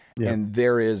teams, and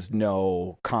there is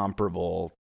no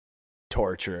comparable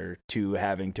torture to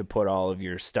having to put all of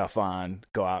your stuff on,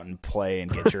 go out and play, and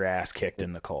get your ass kicked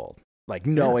in the cold.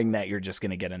 Knowing that you're just going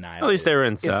to get annihilated. At least they were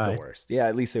inside. It's the worst. Yeah,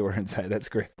 at least they were inside. That's a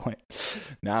great point.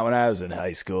 Now, when I was in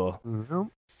high school,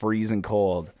 freezing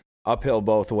cold, uphill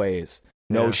both ways,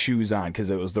 no shoes on because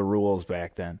it was the rules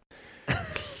back then.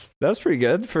 That was pretty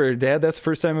good for Dad. That's the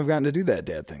first time I've gotten to do that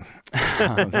dad thing.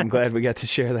 I'm glad we got to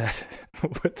share that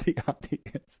with the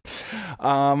audience.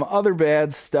 Other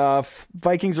bad stuff.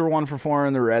 Vikings were 1 for 4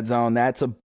 in the red zone. That's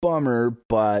a bummer,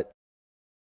 but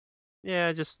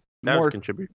yeah, that would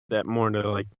contribute that more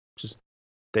to just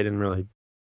they didn't really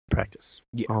practice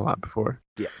a lot before.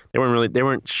 Yeah, they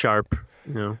weren't sharp.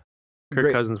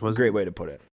 Kirk Cousins was great way to put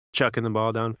it. Chucking the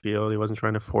ball downfield. He wasn't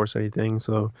trying to force anything,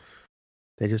 so.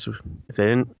 They just if they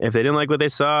didn't like what they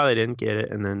saw, they didn't get it,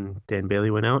 and then Dan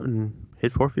Bailey went out and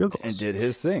hit 4 field goals and did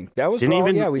his thing. That was we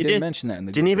didn't mention that in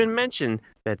the didn't even mention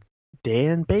that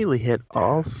Dan Bailey hit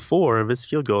all 4 of his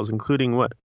field goals, including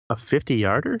a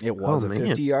 50-yarder. It was a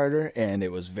 50-yarder, and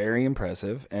it was very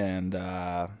impressive. And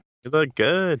it looked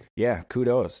good. Yeah,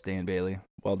 kudos, Dan Bailey.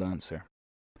 Well done, sir.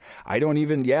 I don't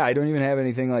even have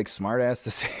anything smart ass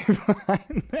to say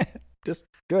behind that. Just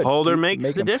good. Holder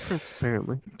makes the difference,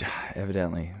 apparently.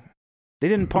 Evidently. They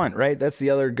didn't punt, right? That's the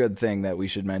other good thing that we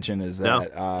should mention is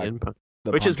that didn't punt.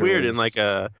 Which is weird in was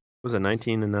it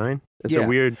 19-9?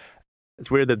 It's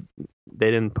weird that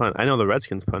they didn't punt. I know the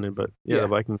Redskins punted, but the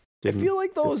Vikings didn't. I feel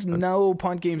like those no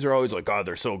punt games are always God,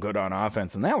 they're so good on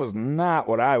offense, and that was not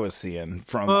what I was seeing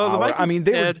from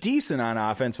they were decent on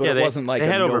offense, but it wasn't a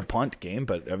no punt game,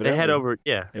 but evidently they had over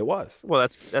it was. Well,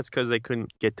 that's because they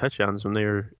couldn't get touchdowns when they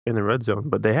were in the red zone,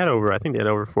 but they had over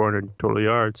 400 total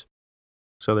yards.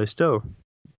 So they still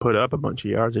put up a bunch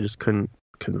of yards. They just couldn't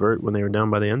convert when they were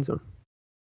down by the end zone.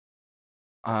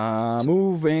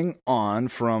 Moving on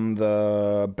from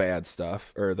the bad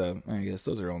stuff, I guess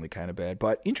those are only kind of bad,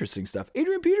 but interesting stuff.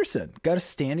 Adrian Peterson got a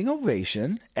standing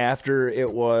ovation after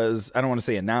it was, I don't want to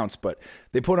say announced, but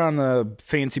they put on the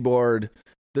fancy board,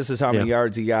 this is how many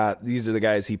yards he got. These are the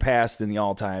guys he passed in the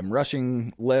all-time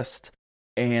rushing list,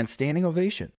 and standing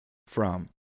ovation from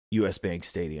U.S. Bank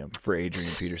Stadium for Adrian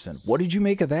Peterson. What did you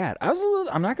make of that?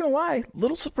 I'm not going to lie, a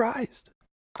little surprised.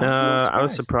 I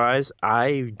was surprised.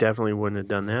 I definitely wouldn't have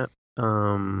done that.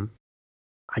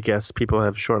 I guess people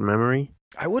have short memory.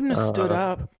 I wouldn't have stood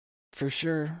up for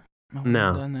sure. I wouldn't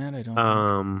have done that. I don't.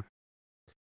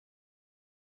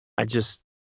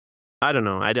 I don't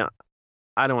know.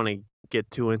 I don't want to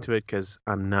get too into it because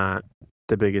I'm not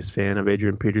the biggest fan of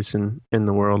Adrian Peterson in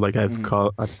the world. I've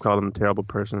called him a terrible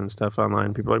person and stuff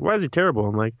online. People are like, why is he terrible?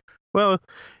 I'm like, well,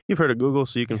 you've heard of Google,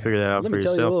 so you can figure that out for yourself. Let me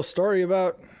tell you a little story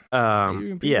about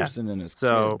Adrian Peterson and his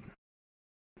kid.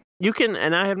 You can,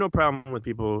 and I have no problem with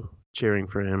people cheering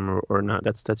for him or not.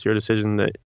 That's your decision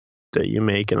that you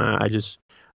make, and I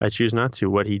choose not to.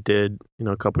 What he did,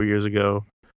 a couple of years ago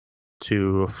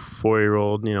to a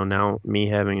 4-year-old, now me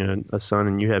having a son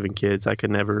and you having kids, I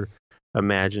could never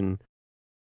imagine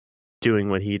doing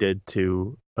what he did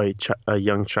to a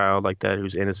young child like that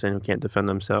who's innocent, who can't defend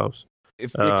themselves.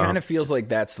 It kind of feels like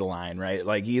that's the line, right?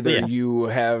 Like either you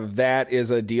have that is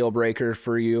a deal breaker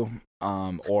for you,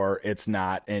 or it's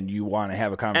not, and you want to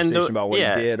have a conversation about what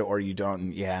he did, or you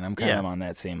don't. Yeah, and I'm kind of on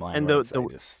that same line. And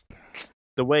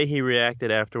the way he reacted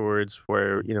afterwards,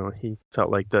 where he felt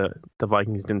like the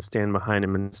Vikings didn't stand behind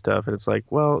him and stuff, and it's like,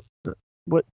 well,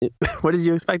 what did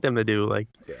you expect them to do? Like,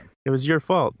 it was your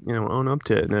fault, own up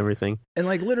to it and everything. And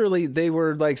like literally, they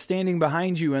were like standing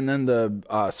behind you, and then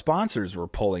the sponsors were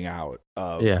pulling out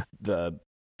of the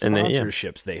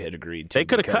sponsorships they had agreed to. They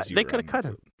could have cut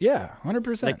him. Yeah,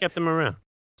 100%. They kept him around.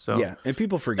 So yeah, and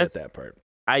people forget that part.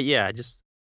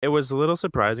 It was a little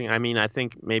surprising. I mean, I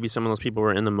think maybe some of those people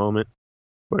were in the moment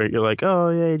where you're like, oh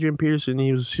yeah, Adrian Peterson,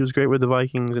 he was great with the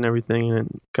Vikings and everything, and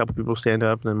a couple people stand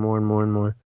up, and then more and more and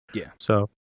more. Yeah. So.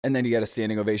 And then he got a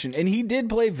standing ovation. And he did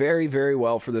play very, very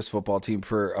well for this football team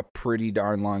for a pretty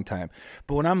darn long time.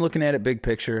 But when I'm looking at it big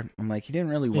picture, I'm like, he didn't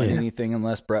really win anything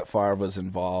unless Brett Favre was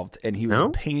involved. And he was a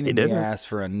pain in the ass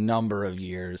for a number of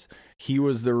years. He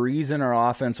was the reason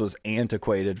our offense was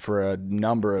antiquated for a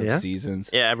number of seasons.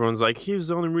 Yeah, everyone's like, he was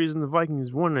the only reason the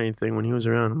Vikings won anything when he was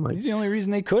around. I'm like, he's the only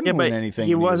reason they couldn't win anything.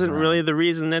 He wasn't really the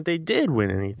reason that they did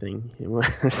win anything. He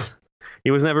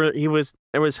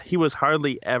was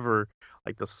hardly ever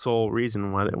like the sole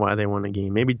reason why they won the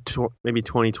game. Maybe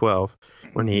 2012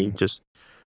 when he just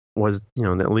was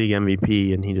the league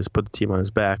MVP and he just put the team on his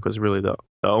back was really the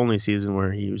only season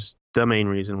where he was the main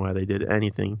reason why they did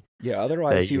anything. Yeah,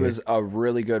 otherwise he was a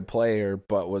really good player,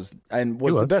 but was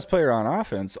the best player on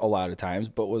offense a lot of times,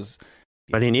 but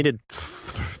he needed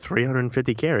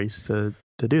 350 carries to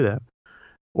do that.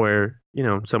 Where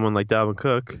someone like Dalvin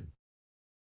Cook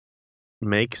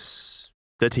makes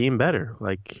the team better.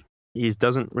 Like, he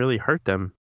doesn't really hurt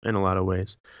them in a lot of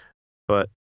ways. But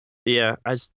yeah,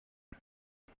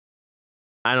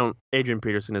 Adrian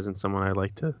Peterson isn't someone I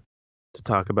like to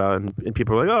talk about, and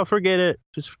people are like, oh, forget it,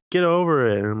 just get over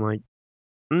it. And I'm like,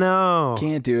 no,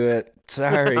 can't do it.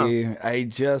 Sorry. No. I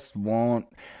just won't.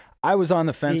 I was on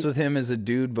the fence with him as a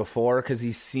dude before because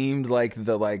he seemed like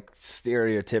the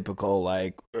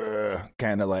stereotypical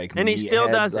kind of like, and he still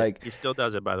does it. He still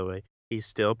does it, by the way. He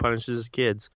still punishes his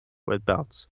kids with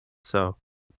belts. So,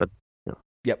 but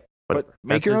yep. But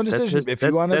make your own decision. If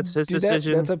you want to do that,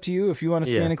 that's up to you. If you want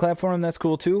to stand and clap for him, that's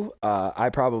cool too. I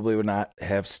probably would not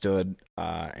have stood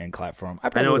and clapped for him. I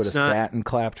probably would have sat and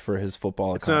clapped for his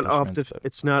football accomplishments.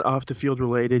 It's not off the field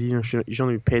related. You should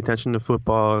only pay attention to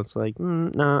football. It's like,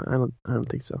 no, I don't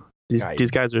think so.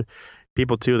 These guys are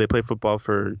people too. They play football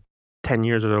for 10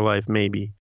 years of their life,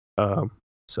 maybe.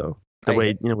 So the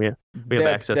way we have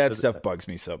access. That stuff bugs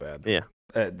me so bad. Yeah.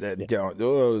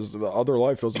 Other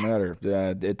life doesn't matter.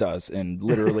 It does, and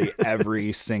literally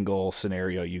every single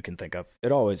scenario you can think of,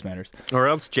 it always matters. Or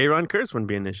else Jayron Kearse wouldn't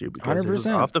be an issue because 100%. It was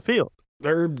off the field.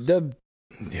 Or the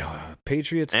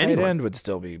Patriots tight end would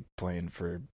still be playing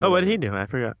for. Oh, what did he do? I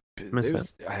forgot.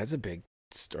 That's a big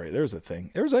story. There was a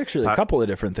thing. There was actually a couple of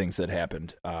different things that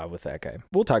happened with that guy.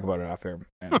 We'll talk about it off air.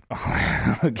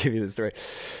 I'll give you the story.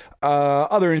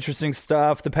 Other interesting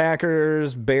stuff. The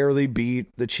Packers barely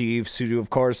beat the Chiefs, who of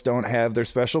course don't have their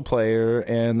special player,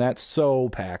 and that's so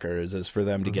Packers as for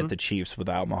them to get the Chiefs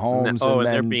without Mahomes.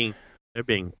 And they're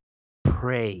being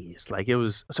praised like it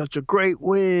was such a great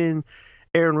win.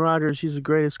 Aaron Rodgers, he's the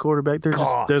greatest quarterback. They're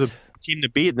the team to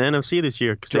beat in the NFC this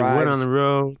year because they went on the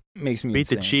road. Makes me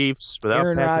beat insane. The Chiefs without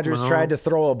Aaron Patrick Rodgers Mahomes. Tried to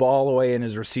throw a ball away and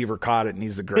his receiver caught it, and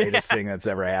he's the greatest thing that's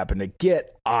ever happened. To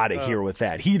get out of here with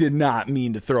that. He did not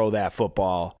mean to throw that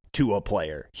football to a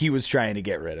player. He was trying to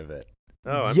get rid of it.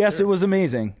 Yes, sure. It was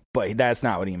amazing, but that's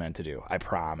not what he meant to do. I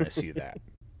promise you that.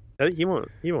 He won't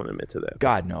admit to that.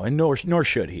 God, no, and nor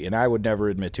should he. And I would never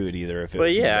admit to it either if it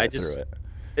was me that threw it.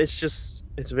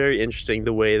 It's very interesting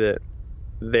the way that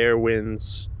their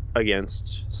wins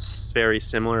against very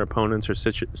similar opponents or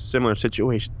similar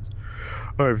situations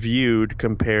are viewed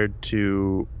compared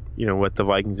to what the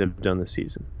Vikings have done this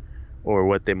season or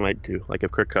what they might do. Like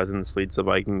if Kirk Cousins leads the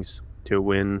Vikings to a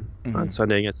win on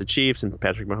Sunday against the Chiefs and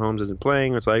Patrick Mahomes isn't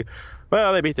playing, it's like,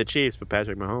 well, they beat the Chiefs, but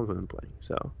Patrick Mahomes wasn't playing.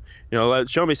 So,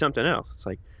 show me something else. It's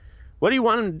like, what do you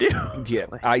want him to do? Yeah,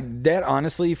 that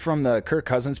honestly, from the Kirk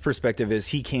Cousins perspective, is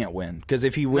he can't win because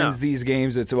if he wins these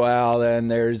games, it's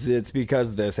it's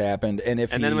because this happened, and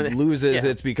if he loses,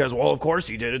 it's because of course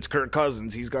he did. It's Kirk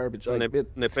Cousins, he's garbage. When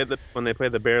they play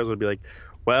the Bears, would be like,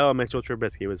 well, Mitchell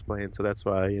Trubisky was playing, so that's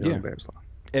why the Bears lost.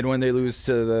 And when they lose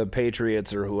to the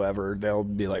Patriots or whoever, they'll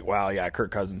be like, wow, yeah,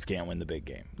 Kirk Cousins can't win the big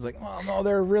game. It's like, well, no,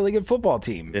 they're a really good football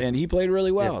team, and he played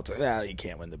really well. Yeah. So, you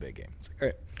can't win the big game. It's like, all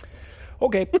right.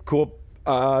 Okay, cool.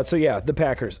 So yeah, the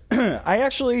Packers. I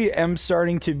actually am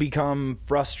starting to become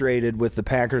frustrated with the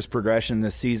Packers' progression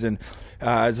this season.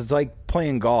 As it's like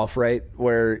playing golf, right?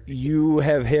 Where you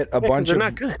have hit a bunch they're of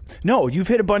not good. No, you've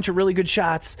hit a bunch of really good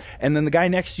shots, and then the guy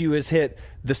next to you has hit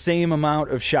the same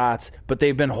amount of shots, but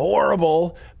they've been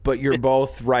horrible. But you're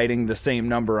both writing the same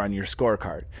number on your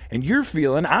scorecard,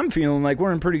 and I'm feeling like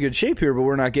we're in pretty good shape here, but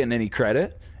we're not getting any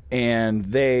credit, and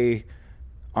they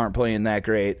aren't playing that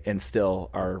great and still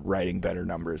are writing better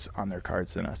numbers on their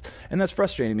cards than us. And that's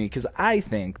frustrating me because I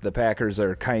think the Packers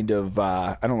are kind of,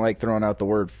 I don't like throwing out the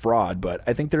word fraud, but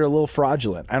I think they're a little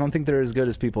fraudulent. I don't think they're as good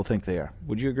as people think they are.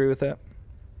 Would you agree with that?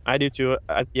 I do too.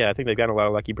 I think they've got a lot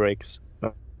of lucky breaks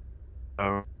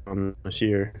this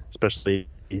year, especially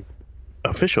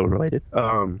official related.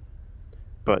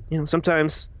 But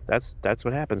sometimes that's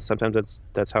what happens. Sometimes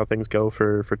that's how things go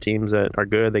for teams that are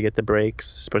good. They get the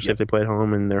breaks, especially if they play at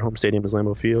home and their home stadium is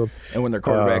Lambeau Field. And when their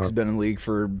quarterback's been in the league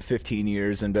for 15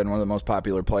 years and been one of the most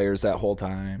popular players that whole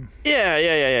time.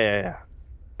 Yeah.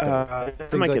 Things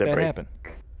might like get a that break happen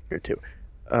here too.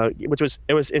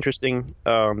 It was interesting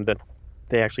that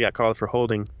they actually got called for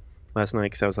holding last night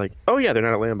because I was like, oh yeah, they're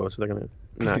not at Lambeau, so they're gonna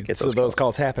not get those. So those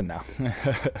calls happen now.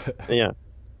 Yeah,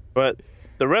 but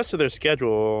the rest of their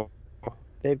schedule,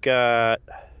 they've got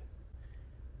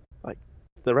like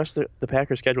the rest of the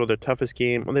Packers' schedule. Their toughest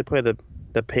game, when they play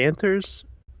the Panthers,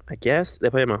 I guess they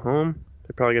play them at home.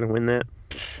 They're probably gonna win that.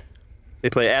 They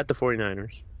play at the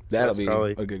 49ers. That'll be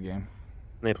a good game.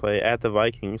 And they play at the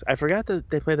Vikings. I forgot that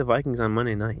they play the Vikings on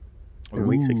Monday night in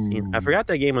Week 16. I forgot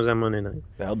that game was on Monday night.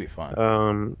 That'll be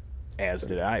fun. As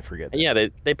did I forget that. Yeah,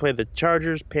 they play the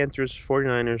Chargers, Panthers,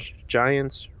 49ers,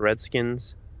 Giants,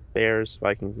 Redskins, Bears,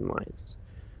 Vikings, and Lions.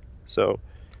 So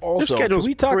also, can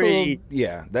we talk a little?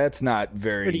 Yeah, that's not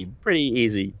very pretty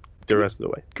easy the rest of the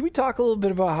way. Can we talk a little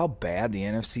bit about how bad the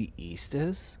NFC East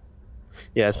is?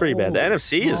 Yeah, it's pretty bad. The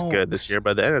NFC is good this year,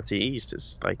 but the NFC East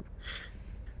is like,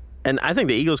 and I think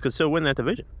the Eagles could still win that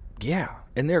division. Yeah,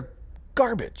 and they're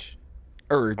garbage,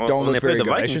 or don't look very good.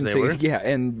 I shouldn't say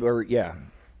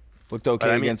looked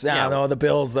okay against. No, the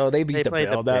Bills though they beat the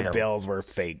Bills. The Bills were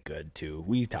fake good too.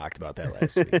 We talked about that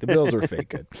last week. The Bills were fake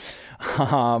good.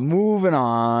 Moving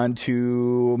on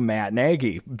to Matt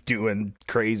Nagy doing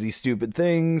crazy, stupid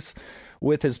things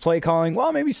with his play calling.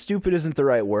 Well, maybe stupid isn't the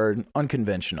right word.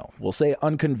 Unconventional. We'll say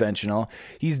unconventional.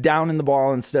 He's downing the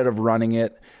ball instead of running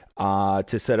it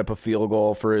to set up a field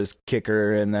goal for his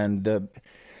kicker, and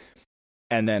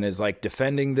then is like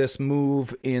defending this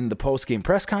move in the post-game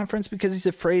press conference because he's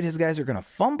afraid his guys are going to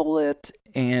fumble it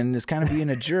and is kind of being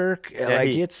a jerk.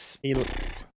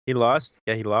 He lost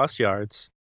yards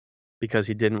because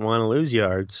he didn't want to lose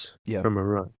yards from a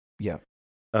run. Yeah.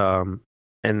 And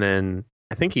then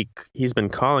I think he's been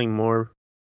calling more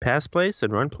pass plays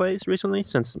than run plays recently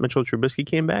since Mitchell Trubisky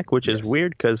came back, which is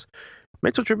weird because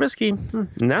Mitchell Trubisky,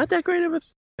 not that great of a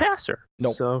passer.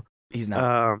 No, so he's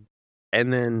not.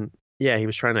 And then, he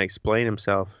was trying to explain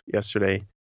himself yesterday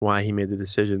why he made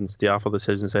the awful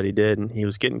decisions that he did, and he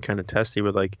was getting kind of testy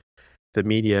with like the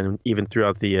media and even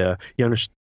throughout the "you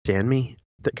understand me"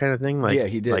 that kind of thing. Like, yeah,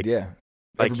 he did. Like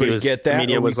everybody get that. The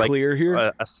media was like clear here.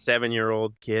 A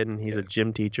 7-year-old kid, and he's a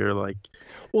gym teacher. Like,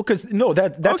 well, because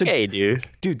that's okay, dude.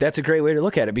 That's a great way to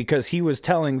look at it because he was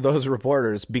telling those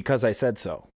reporters because I said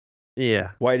so.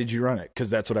 Yeah. Why did you run it? Because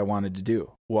that's what I wanted to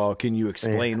do. Well, can you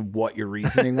explain what your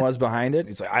reasoning was behind it?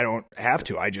 It's like, I don't have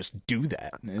to. I just do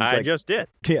that. I just did.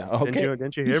 Yeah. Okay.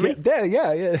 Didn't you hear me?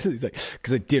 Yeah. He's like,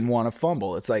 because I didn't want to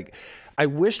fumble. It's like, I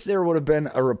wish there would have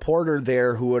been a reporter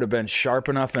there who would have been sharp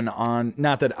enough and on,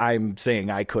 not that I'm saying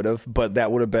I could have, but that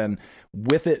would have been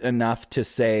with it enough to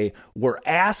say, we're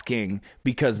asking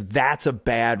because that's a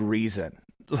bad reason.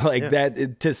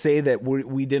 That to say that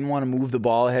we didn't want to move the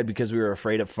ball ahead because we were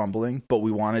afraid of fumbling, but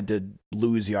we wanted to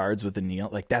lose yards with a kneel.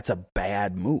 Like, that's a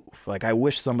bad move. Like, I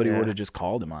wish somebody would have just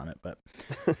called him on it, but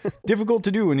difficult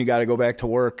to do when you got to go back to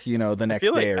work, the next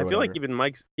day. I feel like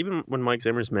even when Mike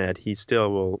Zimmer's mad, he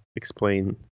still will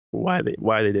explain why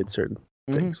they did certain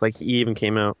things. Like, he even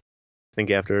came out, I think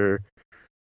after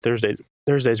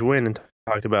Thursday's win and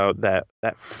talked about that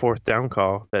fourth down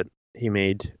call that he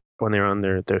made when they were on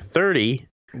their 30.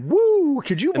 Woo!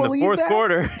 Could you believe that? In the fourth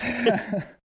quarter.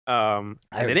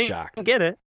 I was shocked. Get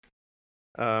it.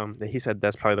 He said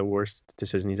that's probably the worst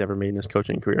decision he's ever made in his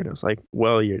coaching career. And I was like,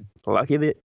 well, you're lucky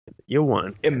that you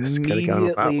won.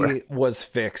 Immediately was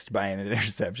fixed by an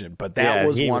interception. But that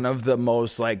was one of the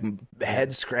most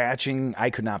head scratching. I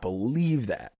could not believe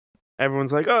that.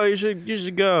 Everyone's like, oh, you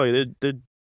should go. The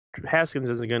Haskins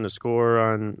isn't going to score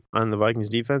on the Vikings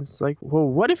defense. It's like, well,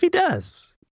 what if he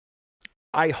does?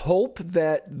 I hope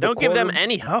that don't give them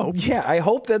any hope. Yeah, I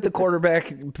hope that the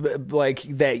quarterback,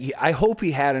 I hope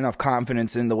he had enough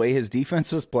confidence in the way his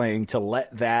defense was playing to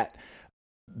let that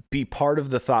be part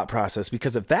of the thought process.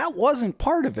 Because if that wasn't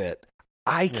part of it,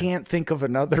 I can't think of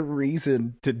another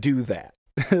reason to do that.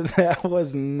 That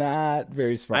was not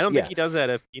very smart. I don't think he does that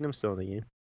if Keenum's still in the game.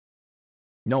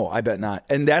 No, I bet not.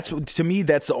 And that's, to me,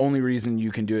 that's the only reason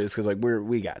you can do it, is because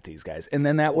we got these guys. And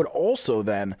then that would also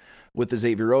then, with the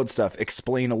Xavier Rhodes stuff,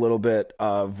 explain a little bit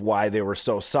of why they were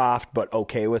so soft but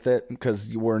okay with it, because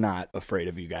we're not afraid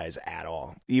of you guys at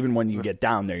all. Even when you get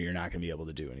down there, you're not going to be able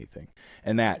to do anything.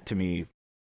 And that, to me,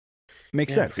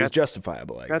 makes sense. It's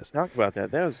justifiable, I guess. Let's talk about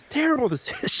that. That was a terrible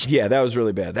decision. Yeah, that was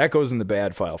really bad. That goes in the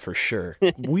bad file for sure.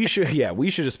 we should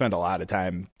have spent a lot of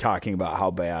time talking about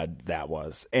how bad that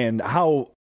was and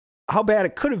how bad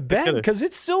it could have been, because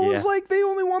it still was like they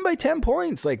only won by 10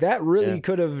 points. Like, that really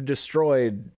could have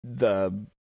destroyed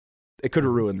it could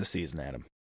have ruined the season, Adam.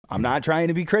 I'm not trying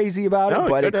to be crazy about it,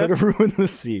 but it could have ruined the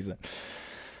season.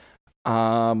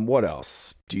 What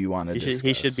else do you want to discuss?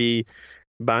 He should be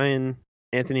buying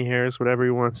Anthony Harris whatever he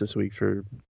wants this week for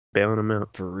bailing him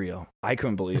out. For real. I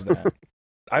couldn't believe that.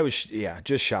 I was,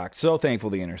 just shocked. So thankful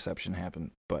the interception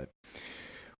happened. But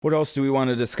what else do we want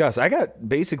to discuss? I got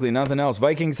basically nothing else.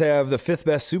 Vikings have the 5th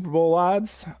best Super Bowl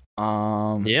odds.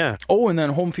 Oh, and then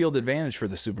home field advantage for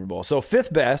the Super Bowl. So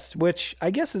 5th best, which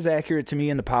I guess is accurate to me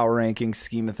in the power rankings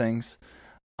scheme of things.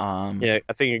 I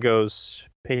think it goes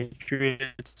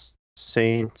Patriots,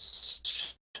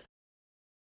 Saints,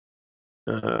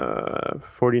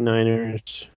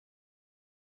 49ers,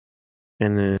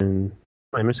 and then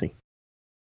what am I missing?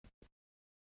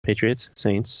 Patriots,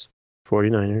 Saints,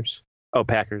 49ers. Oh,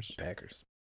 Packers. And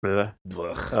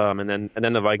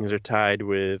then the Vikings are tied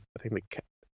with, I think,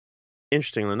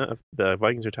 interestingly enough, the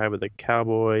Vikings are tied with the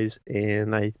Cowboys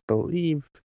and I believe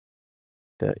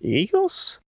the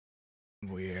Eagles.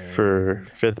 Weird. For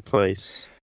 5th place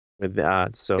with the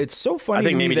odds. So it's so funny. I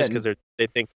think maybe just because they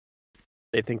think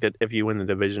that if you win the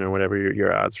division or whatever,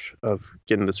 your odds of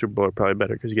getting the Super Bowl are probably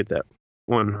better because you get that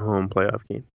one home playoff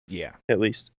game. Yeah, at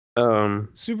least.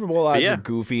 Super Bowl odds are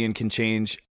goofy and can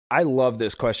change. I love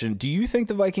this question. Do you think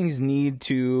the Vikings need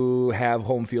to have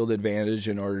home field advantage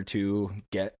in order to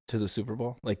get to the Super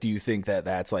Bowl? Like, do you think that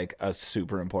that's like a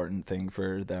super important thing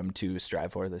for them to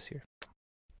strive for this year?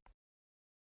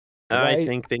 I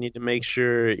think they need to make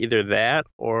sure either that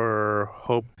or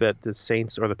hope that the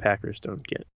Saints or the Packers don't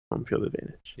get home field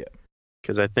advantage. Yeah.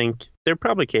 Because I think they're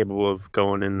probably capable of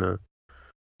going into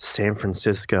San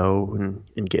Francisco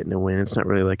and getting a win. It's not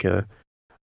really like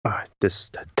this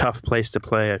tough place to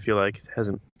play. I feel like it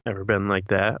hasn't ever been like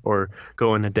that. Or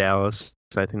going to Dallas.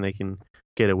 I think they can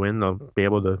get a win. They'll be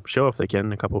able to show if they can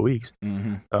in a couple of weeks.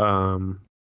 Mm-hmm.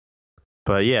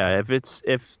 But yeah, if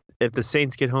the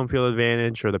Saints get home field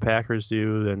advantage or the Packers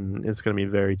do, then it's going to be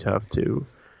very tough to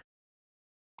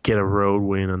get a road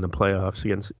win on the playoffs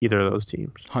against either of those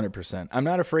teams. 100%. I'm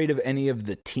not afraid of any of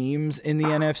the teams in the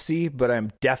NFC, but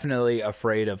I'm definitely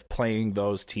afraid of playing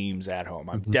those teams at home.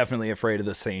 I'm definitely afraid of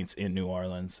the Saints in New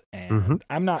Orleans, and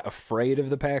I'm not afraid of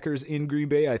the Packers in Green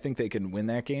Bay. I think they can win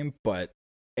that game, but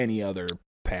any other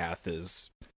path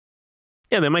is...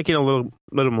 Yeah, they might get a little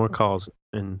more calls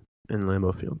in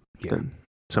Lambeau Field than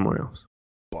somewhere else.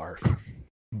 Barf.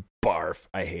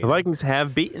 I hate it. The Vikings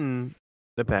have beaten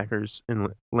the Packers in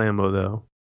Lambeau, though,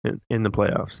 in the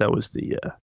playoffs. That was the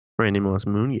Randy Moss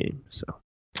Moon game. So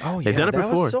they've done it before.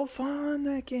 That was so fun,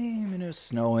 that game. And it was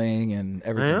snowing and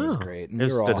everything was great. And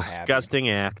it's a disgusting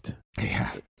act. Yeah.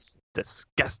 It's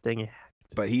disgusting act.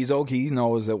 But he's okay. He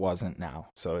knows it wasn't now,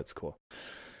 so it's cool.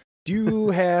 Do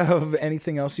you have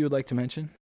anything else you would like to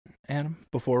mention, Adam,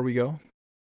 before we go?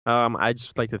 I'd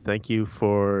just like to thank you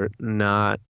for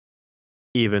not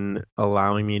even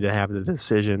allowing me to have the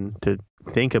decision to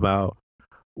think about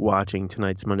watching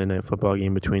tonight's Monday Night Football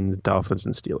game between the Dolphins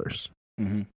and Steelers.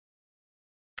 Mm-hmm.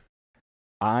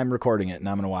 I'm recording it, and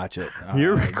I'm going to watch it.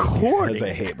 You're recording? Because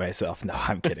I hate myself. No,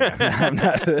 I'm kidding. I'm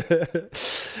not.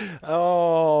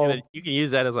 You can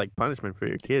use that as like punishment for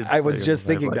your kids. I was just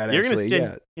thinking that, you're actually. You're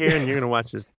going to sit here and you're going to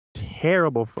watch this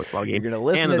terrible football game. You're going to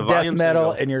listen to death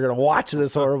metal, and you're going to watch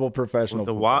this horrible professional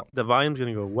football. The volume's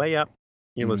going to go way up.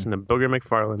 You listen to Booger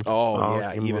McFarland. Oh,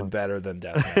 yeah, even better than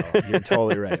death metal. You're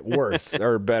totally right. Worse,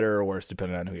 or better or worse,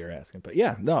 depending on who you're asking. But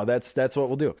yeah, no, that's what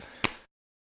we'll do.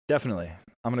 Definitely.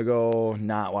 I'm going to go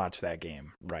not watch that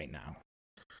game right now.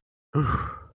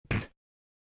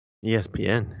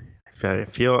 ESPN. I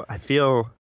feel I'm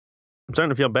starting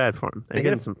to feel bad for them. They're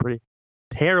getting some pretty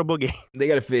terrible games. They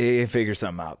got to figure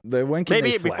something out. When can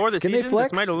Maybe they flex? Before the can season, they flex?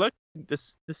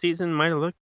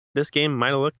 this game might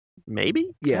have looked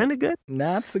maybe Yeah. kind of good.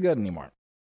 Not so good anymore.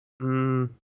 No,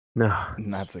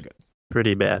 Not so good.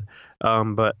 Pretty bad.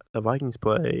 But the Vikings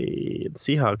play the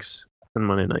Seahawks on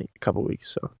Monday night, a couple weeks,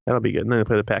 so that'll be good. And then they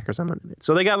play the Packers on Monday night.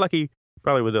 So they got lucky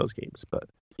probably with those games, but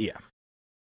yeah.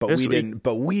 But we didn't.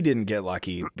 But we didn't get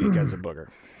lucky because of Booger.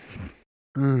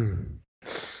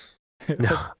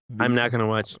 No, I'm not gonna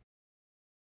watch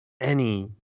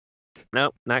any.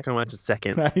 Nope, not gonna watch a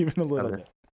second. Not even a little bit.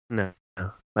 No,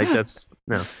 like that's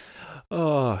no.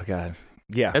 Oh God.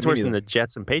 Yeah, that's worse than the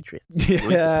Jets and Patriots.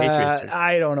 Yeah,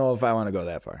 I don't know if I want to go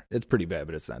that far. It's pretty bad,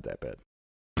 but it's not that bad.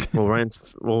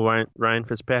 Ryan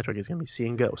Fitzpatrick is gonna be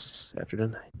seeing ghosts after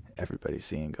tonight. Everybody's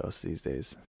seeing ghosts these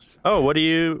days. Oh, what are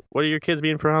your kids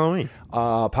being for Halloween?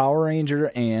 Power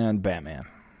Ranger and Batman.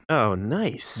 Oh,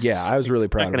 nice. Yeah, I was really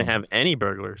proud. Not gonna have any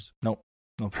burglars. Nope,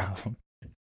 no problem.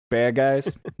 Bad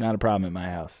guys, not a problem at my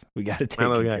house. We got to take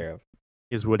care of.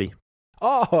 He's Woody.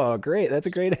 Oh, great! That's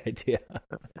a great idea.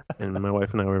 And my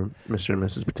wife and I were Mr. and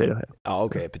Mrs. Potato Head. Oh,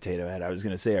 okay, Potato Head. I was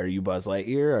gonna say, are you Buzz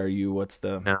Lightyear? Are you what's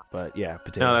the? No. But yeah,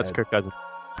 Potato Head. No, that's Kirk Cousins.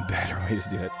 Better way to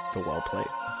do it. But well played.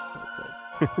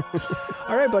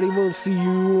 All right, buddy. We'll see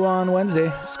you on Wednesday.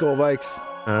 Skol Vikes.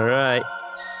 All right.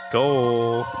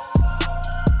 Skol.